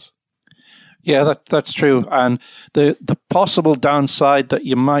he offers. Yeah, that's true. And the possible downside that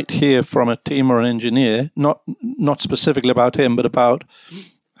you might hear from a team or an engineer, not specifically about him, but about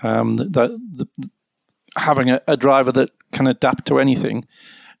having a driver that can adapt to anything,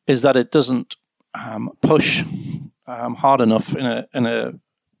 is that it doesn't push hard enough in a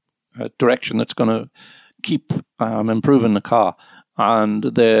direction that's going to keep improving the car. And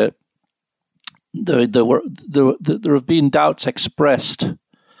there have been doubts expressed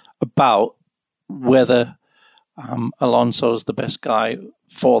about whether Alonso is the best guy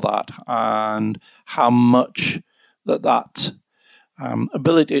for that, and how much that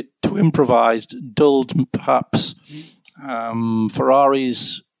ability to improvise dulled perhaps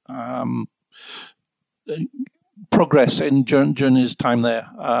Ferrari's progress during his time there.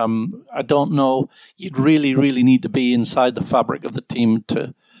 I don't know. You'd really, really need to be inside the fabric of the team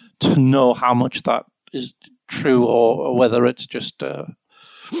to know how much that is true, or whether it's just a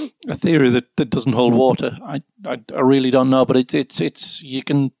theory that doesn't hold water. I really don't know, but it's you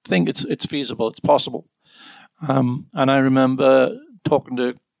can think it's feasible, it's possible. And I remember talking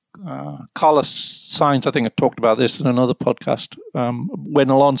to Carlos Sainz. I think I talked about this in another podcast when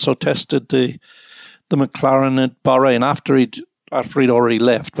Alonso tested the McLaren at Bahrain after he'd already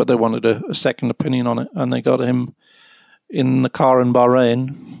left, but they wanted a second opinion on it, and they got him in the car in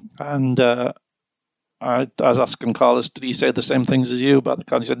Bahrain. And I was asking Carlos, did he say the same things as you about the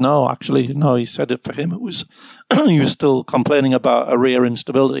car? And he said, no, actually, no. He said it for him. It was he was still complaining about a rear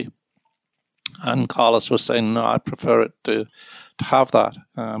instability, and Carlos was saying, no, I prefer it to have that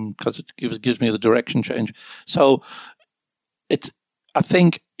because it gives me the direction change. So I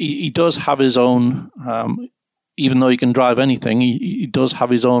think he does have his own. Even though he can drive anything, he does have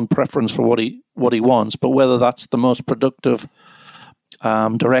his own preference for what he wants. But whether that's the most productive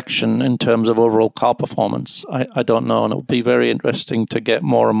direction in terms of overall car performance, I don't know. And it would be very interesting to get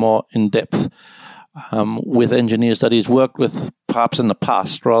more and more in depth with engineers that he's worked with, perhaps in the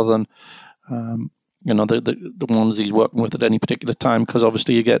past, rather than the ones he's working with at any particular time. Because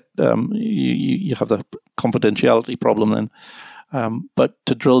obviously you get you have the confidentiality problem then. But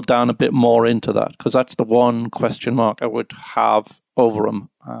to drill down a bit more into that, because that's the one question mark I would have over him.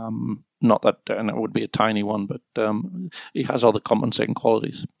 Not that, and it would be a tiny one, but he has other compensating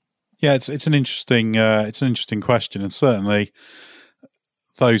qualities. Yeah, it's an interesting question, and certainly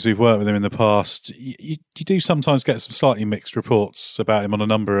those who've worked with him in the past, you do sometimes get some slightly mixed reports about him on a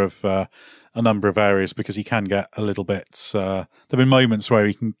number of areas, because he can get a little bit. There've been moments where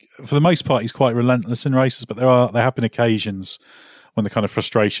he can, for the most part, he's quite relentless in races, but there have been occasions when the kind of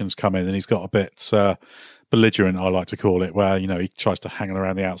frustrations come in, and he's got a bit belligerent, I like to call it, where he tries to hang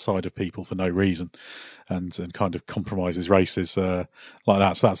around the outside of people for no reason, and kind of compromises races like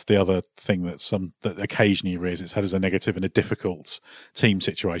that. So that's the other thing that occasionally rears its head as a negative in a difficult team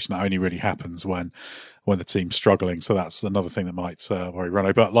situation. That only really happens when the team's struggling. So that's another thing that might worry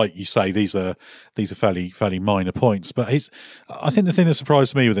Renault. But like you say, these are fairly minor points. But I think the thing that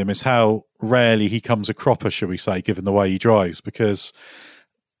surprised me with him is how rarely he comes a cropper, shall we say, given the way he drives, because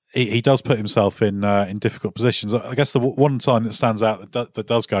he does put himself in difficult positions. I guess the one time that stands out that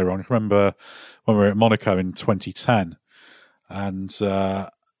does go wrong, I remember when we were at Monaco in 2010, and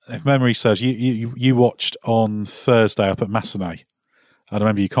if memory serves, you watched on Thursday up at Massenet. I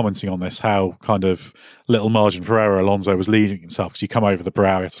remember you commenting on this, how kind of little margin for error Alonso was leading himself, because you come over the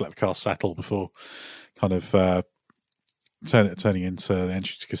brow, you have to let the car settle before kind of turning into the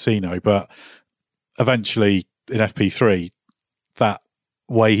entry to Casino. But eventually in FP3, that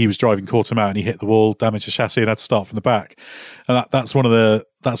way he was driving caught him out, and he hit the wall, damaged the chassis, and had to start from the back. And that's one of the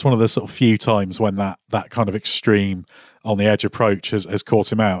sort of few times when that kind of extreme on the edge approach has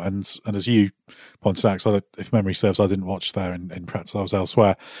caught him out. And as you pointed out, so if memory serves, I didn't watch there in practice, I was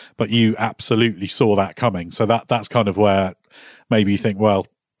elsewhere, but you absolutely saw that coming. So that's kind of where maybe you think, well,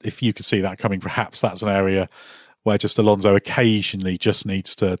 if you could see that coming, perhaps that's an area where just Alonso occasionally just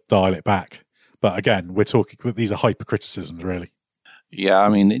needs to dial it back. But again, we're talking, these are hyper criticisms, really. Yeah, I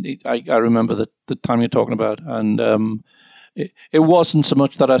mean, I remember the time you're talking about, and it wasn't so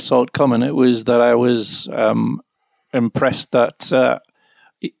much that I saw it coming. It was that I was impressed that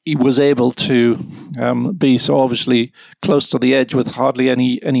he was able to be so obviously close to the edge with hardly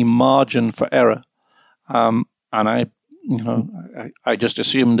any margin for error. And I just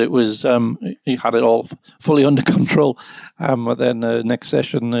assumed it was he had it all fully under control. But then next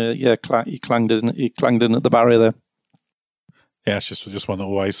session, he clanged in at the barrier there. Yeah, it's just one that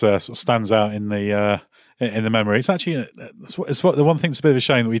always sort of stands out in the memory. It's actually the one thing that's a bit of a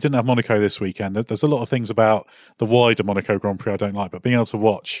shame that we didn't have Monaco this weekend. There's a lot of things about the wider Monaco Grand Prix I don't like, but being able to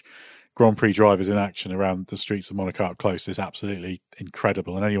watch Grand Prix drivers in action around the streets of Monaco up close is absolutely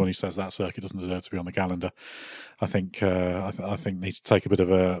incredible. And anyone who says that circuit doesn't deserve to be on the calendar, I think needs to take a bit of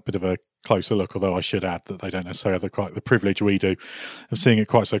a closer look. Although I should add that they don't necessarily have quite the privilege we do of seeing it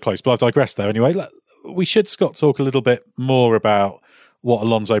quite so close. But I digress there. Anyway, we should, Scott, talk a little bit more about what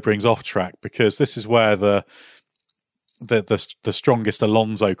Alonso brings off track, because this is where the strongest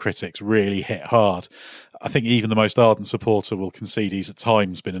Alonso critics really hit hard. I think even the most ardent supporter will concede he's at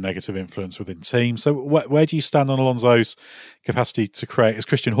times been a negative influence within teams. So where do you stand on Alonso's capacity to create, as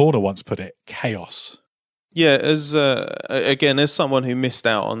Christian Horner once put it, chaos? Yeah, as someone who missed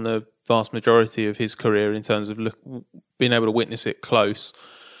out on the vast majority of his career in terms of being able to witness it close,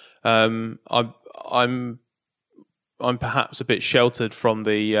 I'm perhaps a bit sheltered from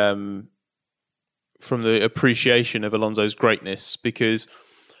the appreciation of Alonso's greatness, because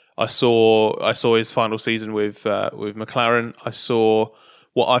I saw his final season with McLaren. I saw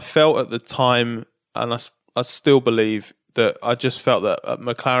what I felt at the time, and I still believe that I just felt that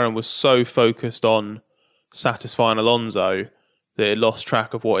McLaren was so focused on satisfying Alonso that it lost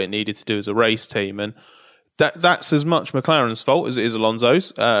track of what it needed to do as a race team. And that's as much McLaren's fault as it is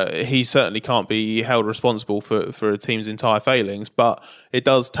Alonso's. He certainly can't be held responsible for a team's entire failings, but it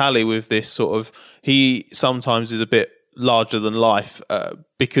does tally with this sort of, he sometimes is a bit larger than life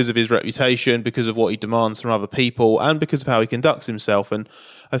because of his reputation, because of what he demands from other people, and because of how he conducts himself. And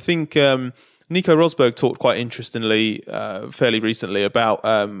I think Nico Rosberg talked quite interestingly fairly recently about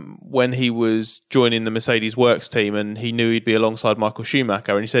when he was joining the Mercedes Works team and he knew he'd be alongside Michael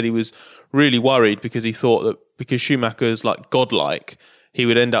Schumacher, and he said he was really worried because he thought that because Schumacher's like godlike, he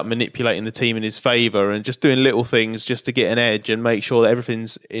would end up manipulating the team in his favour and just doing little things just to get an edge and make sure that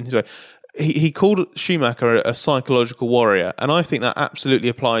everything's in his way. He called Schumacher a psychological warrior, and I think that absolutely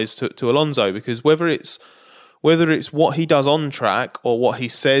applies to Alonso, because whether it's what he does on track or what he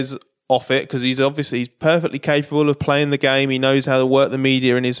says off it, because he's perfectly capable of playing the game. He knows how to work the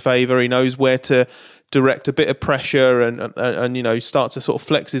media in his favour. He knows where to direct a bit of pressure and start to sort of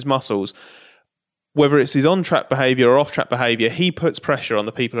flex his muscles. Whether it's his on-track behaviour or off-track behaviour, he puts pressure on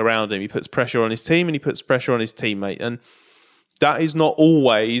the people around him. He puts pressure on his team and he puts pressure on his teammate. And that is not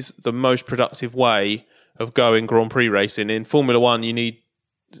always the most productive way of going Grand Prix racing. In Formula One,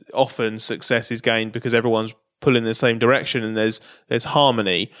 often success is gained because everyone's pulling in the same direction and there's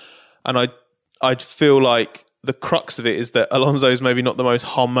harmony. And I feel like the crux of it is that Alonso is maybe not the most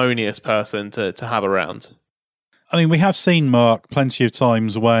harmonious person to have around. I mean, we have seen Mark plenty of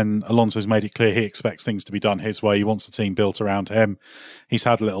times when Alonso's made it clear he expects things to be done his way. He wants the team built around him. He's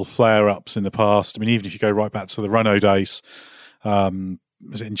had little flare-ups in the past. I mean, even if you go right back to the Renault days,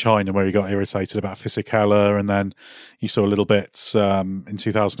 was it in China where he got irritated about Fisichella, and then you saw a little bit in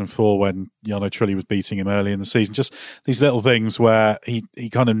 2004 when Jarno Trulli was beating him early in the season. Just these little things where he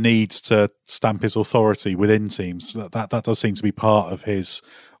kind of needs to stamp his authority within teams. That does seem to be part of his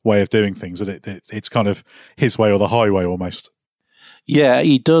way of doing things, that it's kind of his way or the highway almost. Yeah,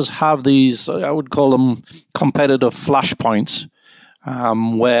 he does have these, I would call them competitive flashpoints,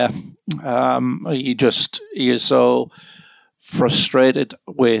 where he is so frustrated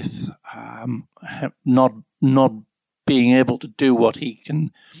with not being able to do what he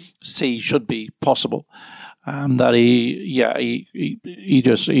can see should be possible, that he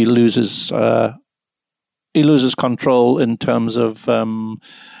loses control in terms of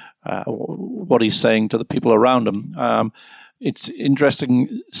what he's saying to the people around him. It's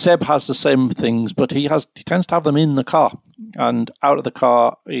interesting. Seb has the same things, but he tends to have them in the car, and out of the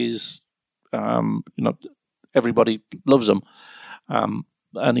car is everybody loves him,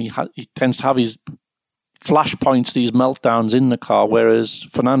 and he tends to have his flashpoints, these meltdowns in the car, whereas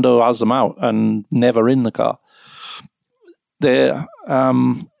Fernando has them out and never in the car.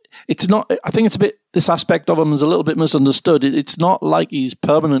 It's not. I think it's a bit. This aspect of him is a little bit misunderstood. It's not like he's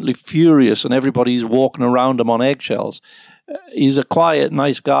permanently furious and everybody's walking around him on eggshells. He's a quiet,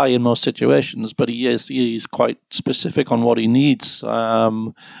 nice guy in most situations, but he's quite specific on what he needs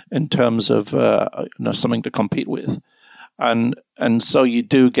in terms of something to compete with, and so you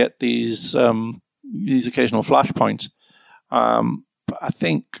do get these occasional flashpoints. But I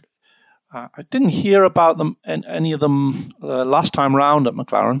think I didn't hear about them any of them last time round at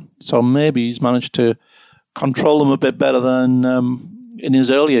McLaren, so maybe he's managed to control them a bit better than in his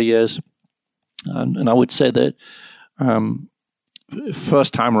earlier years. And I would say that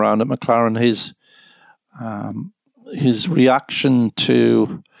first time around at McLaren, his reaction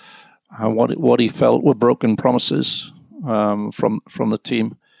to what he felt were broken promises from the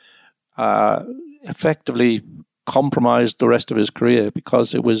team effectively compromised the rest of his career,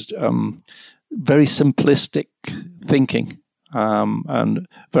 because it was very simplistic thinking and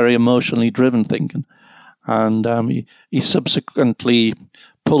very emotionally driven thinking. And he subsequently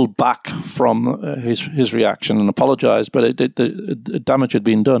pulled back from his reaction and apologized, but the damage had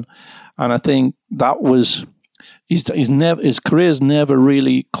been done. And I think that was his career's never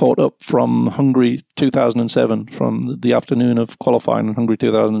really caught up from Hungary 2007, from the afternoon of qualifying in Hungary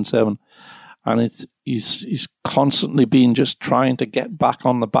 2007. And he's constantly been just trying to get back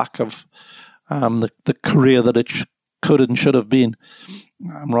on the back of the career that it could and should have been,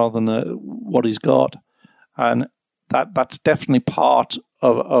 rather than what he's got. And that's definitely part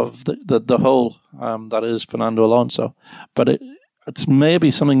of the whole that is Fernando Alonso. But it's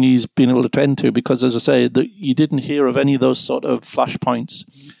maybe something he's been able to tend to, because, as I say, you didn't hear of any of those sort of flashpoints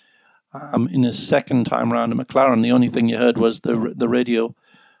in his second time round at McLaren. The only thing you heard was the radio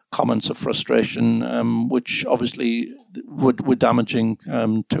comments of frustration, which obviously were damaging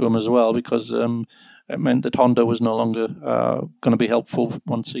to him as well, because it meant that Honda was no longer going to be helpful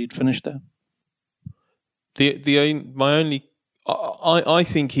once he'd finished there. I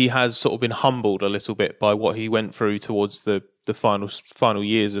think he has sort of been humbled a little bit by what he went through towards the final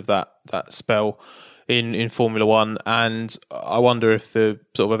years of that spell in Formula One, and I wonder if the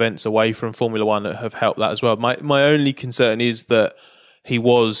sort of events away from Formula One have helped that as well. My only concern is that he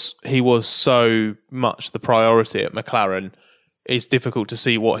was so much the priority at McLaren. It's difficult to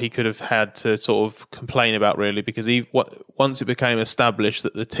see what he could have had to sort of complain about, really, because once it became established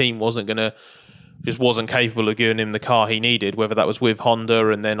that the team wasn't capable of giving him the car he needed, whether that was with Honda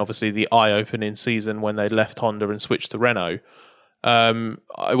and then obviously the eye-opening season when they left Honda and switched to Renault.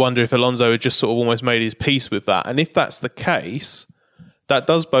 I wonder if Alonso had just sort of almost made his peace with that. And if that's the case, that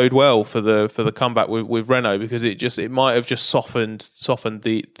does bode well for the comeback with Renault, because it might have just softened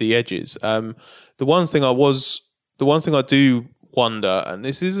the edges. The one thing I do wonder, and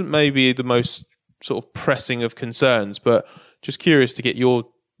this isn't maybe the most sort of pressing of concerns, but just curious to get your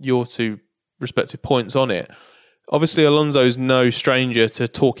two respective points on it. Obviously, Alonso's no stranger to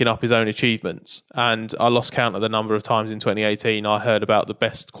talking up his own achievements, and I lost count of the number of times in 2018 I heard about the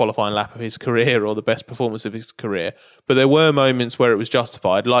best qualifying lap of his career or the best performance of his career. But there were moments where it was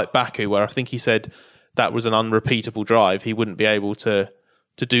justified, like Baku, where I think he said that was an unrepeatable drive. He wouldn't be able to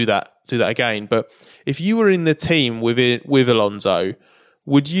do that again. But if you were in the team with Alonso,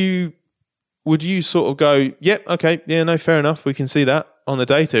 would you sort of go, yep, okay, yeah, no, fair enough, we can see that on the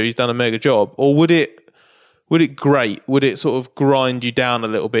data, he's done a mega job? Or would it sort of grind you down a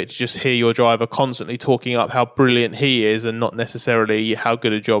little bit to just hear your driver constantly talking up how brilliant he is and not necessarily how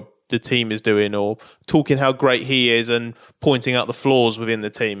good a job the team is doing, or talking how great he is and pointing out the flaws within the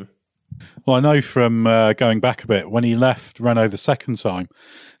team? Well, I know from going back a bit, when he left Renault the second time,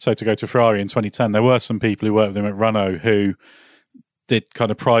 so to go to Ferrari in 2010, there were some people who worked with him at Renault who did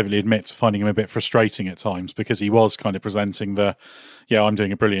kind of privately admit to finding him a bit frustrating at times, because he was kind of presenting I'm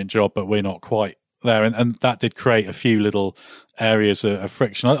doing a brilliant job, but we're not quite there. And that did create a few little areas of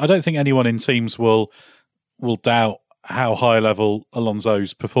friction. I don't think anyone in teams will doubt how high level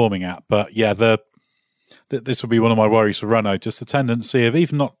Alonso's performing at. But yeah, this would be one of my worries for Renault, just the tendency of,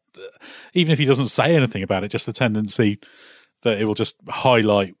 even if he doesn't say anything about it, just the tendency that it will just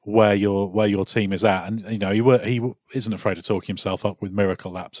highlight where your team is at. And, you know, he isn't afraid of talking himself up with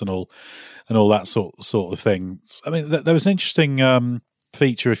miracle laps and all that sort of thing. I mean, there was an interesting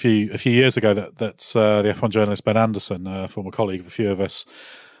feature a few years ago that the F1 journalist Ben Anderson, a former colleague of a few of us,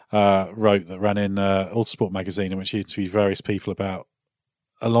 wrote, that ran in Autosport magazine, in which he interviewed various people about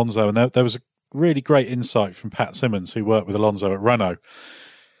Alonso. And there was a really great insight from Pat Simmons, who worked with Alonso at Renault,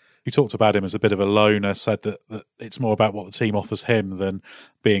 who talked about him as a bit of a loner, said that it's more about what the team offers him than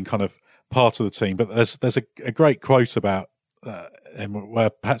being kind of part of the team. But there's a great quote about him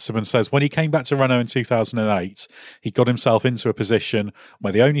where Pat Simmons says, when he came back to Renault in 2008, he got himself into a position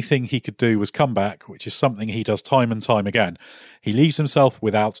where the only thing he could do was come back, which is something he does time and time again. He leaves himself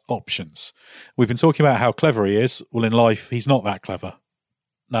without options. We've been talking about how clever he is. Well, in life, he's not that clever.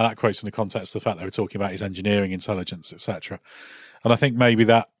 Now, that quote's in the context of the fact that we're talking about his engineering intelligence, etc. And I think maybe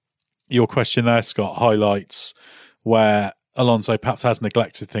that your question there, Scott, highlights where Alonso perhaps has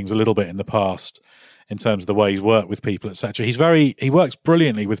neglected things a little bit in the past in terms of the way he's worked with people, etc. He works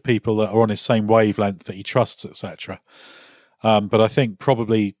brilliantly with people that are on his same wavelength, that he trusts, etc. But I think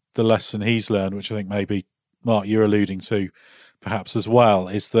probably the lesson he's learned, which I think maybe, Mark, you're alluding to perhaps as well,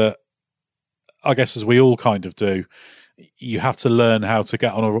 is that, I guess as we all kind of do, you have to learn how to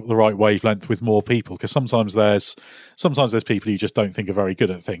get on the right wavelength with more people, because sometimes there's people you just don't think are very good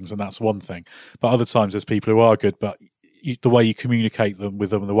at things, and that's one thing. But other times there's people who are good, but the way you communicate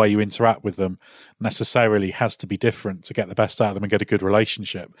with them, the way you interact with them necessarily has to be different to get the best out of them and get a good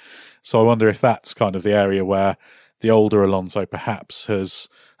relationship. So I wonder if that's kind of the area where the older Alonso perhaps has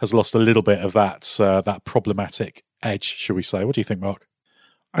lost a little bit of that problematic edge, shall we say. What do you think, Mark?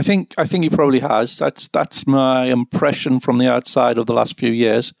 I think he probably has. That's my impression from the outside of the last few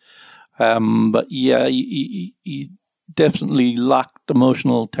years. But yeah, he definitely lacked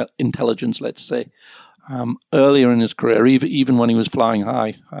emotional intelligence, let's say, earlier in his career, even when he was flying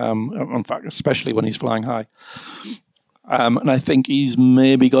high. In fact, especially when he's flying high. And I think he's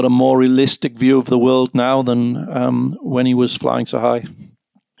maybe got a more realistic view of the world now than when he was flying so high.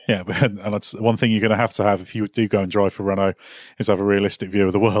 Yeah, and that's one thing you're going to have if you do go and drive for Renault, is have a realistic view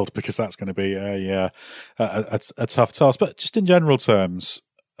of the world, because that's going to be a tough task. But just in general terms,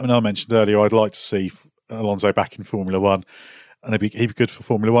 I mean, I mentioned earlier I'd like to see Alonso back in Formula One, and he'd be good for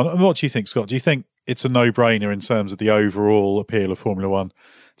Formula One. And what do you think, Scott? Do you think it's a no-brainer in terms of the overall appeal of Formula One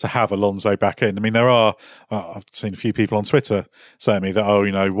to have Alonso back in. I mean, there are, I've seen a few people on Twitter saying to me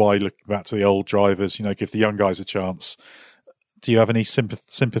that, why look back to the old drivers, give the young guys a chance. Do you have any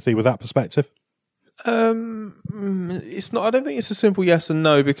sympathy with that perspective? It's not. I don't think it's a simple yes and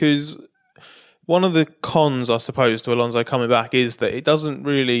no, because one of the cons, I suppose, to Alonso coming back is that it doesn't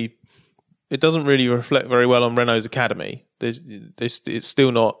really reflect very well on Renault's academy. It's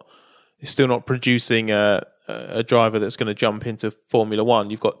still not producing a driver that's going to jump into Formula One.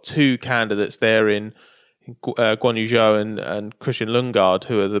 You've got two candidates there in Guan Yu Zhou and Christian Lundgaard,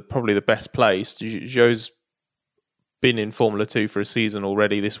 who are probably the best placed. Zhou's been in Formula 2 for a season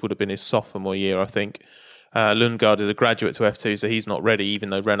already. This would have been his sophomore year, I think. Lundgaard is a graduate to F2, so he's not ready,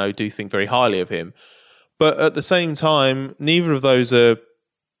 even though Renault do think very highly of him. But at the same time, neither of those are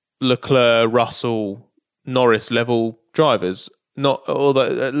Leclerc, Russell, Norris level drivers.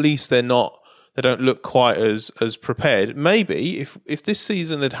 At least they're not. They don't look quite as prepared. Maybe if this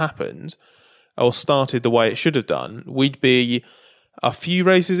season had happened or started the way it should have done, we'd be a few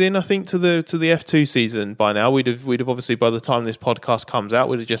races in, I think, to the F2 season by now. We'd have obviously, by the time this podcast comes out,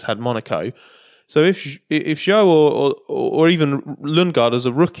 we'd have just had Monaco. So if Zhou or even Lundgaard as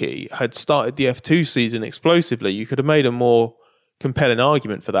a rookie had started the F2 season explosively, you could have made a more compelling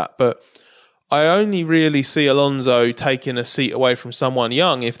argument for that. But I only really see Alonso taking a seat away from someone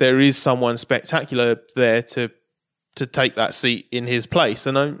young if there is someone spectacular there to take that seat in his place.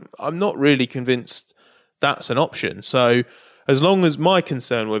 And I'm not really convinced that's an option. So as long as my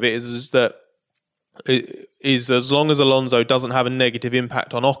concern with it is as long as Alonso doesn't have a negative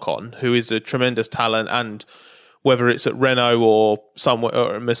impact on Ocon, who is a tremendous talent, and whether it's at Renault or somewhere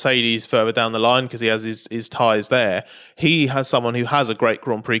or Mercedes further down the line, because he has his ties there, he has someone who has a great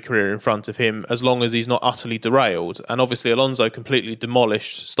Grand Prix career in front of him, as long as he's not utterly derailed. And obviously Alonso completely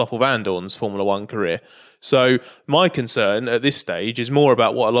demolished Stoffel Vandoorne's Formula One career. So my concern at this stage is more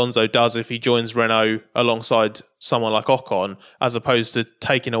about what Alonso does if he joins Renault alongside someone like Ocon, as opposed to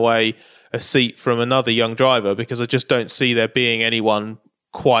taking away a seat from another young driver, because I just don't see there being anyone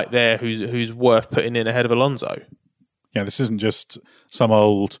quite there who's worth putting in ahead of Alonso. Yeah, this isn't just some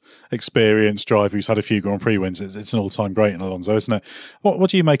old experienced driver who's had a few Grand Prix wins. It's an all-time great in Alonso, isn't it? What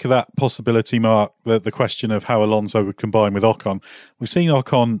do you make of that possibility, Mark? The question of how Alonso would combine with Ocon. We've seen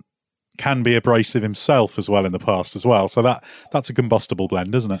Ocon can be abrasive himself as well in the past as well. So that's a combustible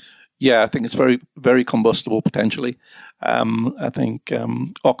blend, isn't it? Yeah, I think it's very, very combustible potentially. I think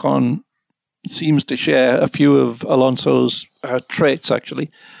Ocon seems to share a few of Alonso's traits, actually.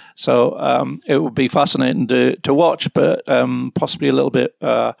 So it would be fascinating to watch, but possibly a little bit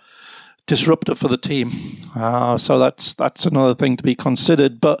disruptive for the team. So that's another thing to be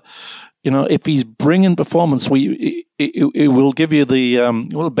considered. But if he's bringing performance, it will give you the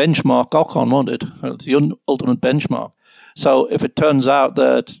will benchmark Ocon, won't it? It's the ultimate benchmark. So if it turns out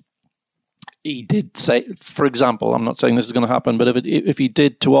that he did say, for example, I'm not saying this is going to happen, but if he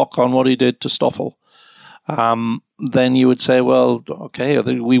did to Ocon what he did to Stoffel, then you would say, well, okay,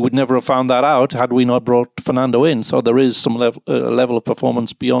 we would never have found that out had we not brought Fernando in. So there is some level of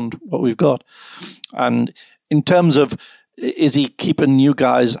performance beyond what we've got. And in terms of, is he keeping new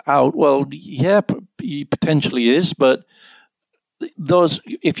guys out? Well, yeah, he potentially is. But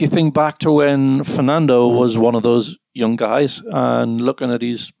if you think back to when Fernando was one of those young guys and looking at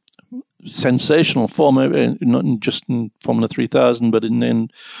his sensational form, not just in Formula 3000, but in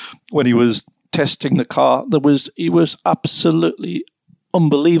when he was testing the car, he was absolutely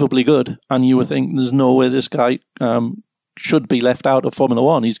unbelievably good, and you would think there's no way this guy should be left out of Formula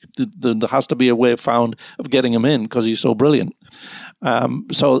One. There has to be a way found of getting him in because he's so brilliant.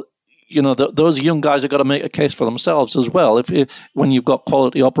 So those young guys have got to make a case for themselves as well. When you've got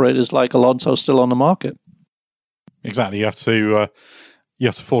quality operators like Alonso still on the market, exactly, you have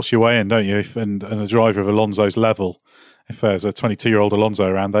to force your way in, don't you? And a driver of Alonso's level, if there's a 22-year-old Alonso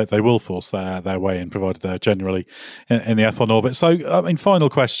around, they will force their way in, provided they're generally in the F1 orbit. So, I mean, final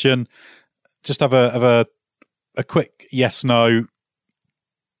question, just have a quick yes/no.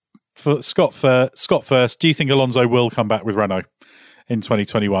 For Scott first, do you think Alonso will come back with Renault in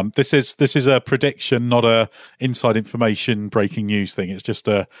 2021? This is a prediction, not a inside information, breaking news thing. It's just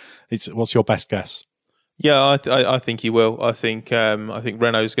what's your best guess? Yeah, I think he will. I think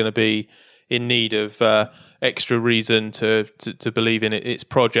Renault's going to be in need of extra reason to believe in its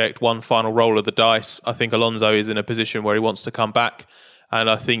project. One final roll of the dice. I think Alonso is in a position where he wants to come back, and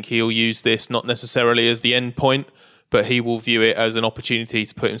I think he'll use this not necessarily as the end point, but he will view it as an opportunity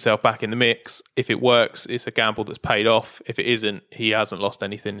to put himself back in the mix. If it works, it's a gamble that's paid off. If it isn't, he hasn't lost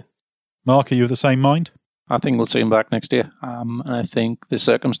anything. Mark, are you of the same mind? I think we'll see him back next year. And I think the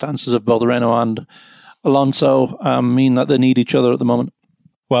circumstances of both Renault and Alonso mean that they need each other at the moment.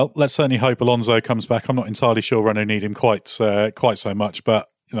 Well, let's certainly hope Alonso comes back. I'm not entirely sure Renault need him quite so much, but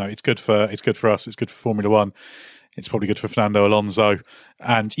it's good for us. It's good for Formula One. It's probably good for Fernando Alonso,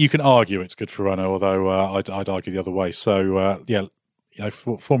 and you can argue it's good for Renault, although I'd argue the other way. So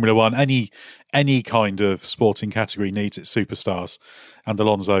for Formula One, any kind of sporting category needs its superstars, and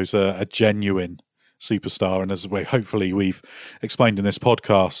Alonso's a genuine superstar, and as hopefully we've explained in this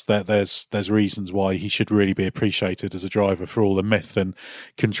podcast, that there's reasons why he should really be appreciated as a driver for all the myth and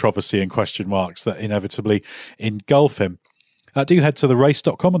controversy and question marks that inevitably engulf him. Do head to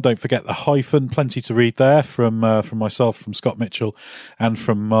therace.com and don't forget the hyphen. Plenty to read there from myself, from Scott Mitchell, and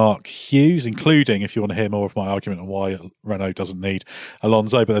from Mark Hughes, including if you want to hear more of my argument on why Renault doesn't need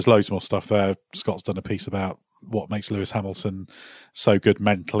Alonso. But there's loads more stuff there. Scott's done a piece about what makes Lewis Hamilton so good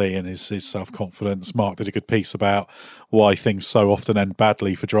mentally and his self-confidence. Mark did a good piece about why things so often end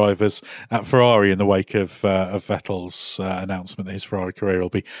badly for drivers at Ferrari in the wake of Vettel's announcement that his Ferrari career will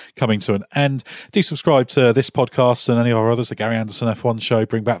be coming to an end. Do subscribe to this podcast and any of our others, the Gary Anderson F1 show,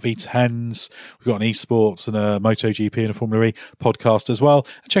 Bring Back V10s. We've got an esports and a MotoGP and a Formula E podcast as well.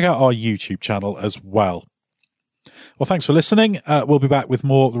 And check out our YouTube channel as well. Well, thanks for listening. We'll be back with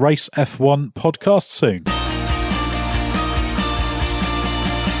more Race F1 podcast soon.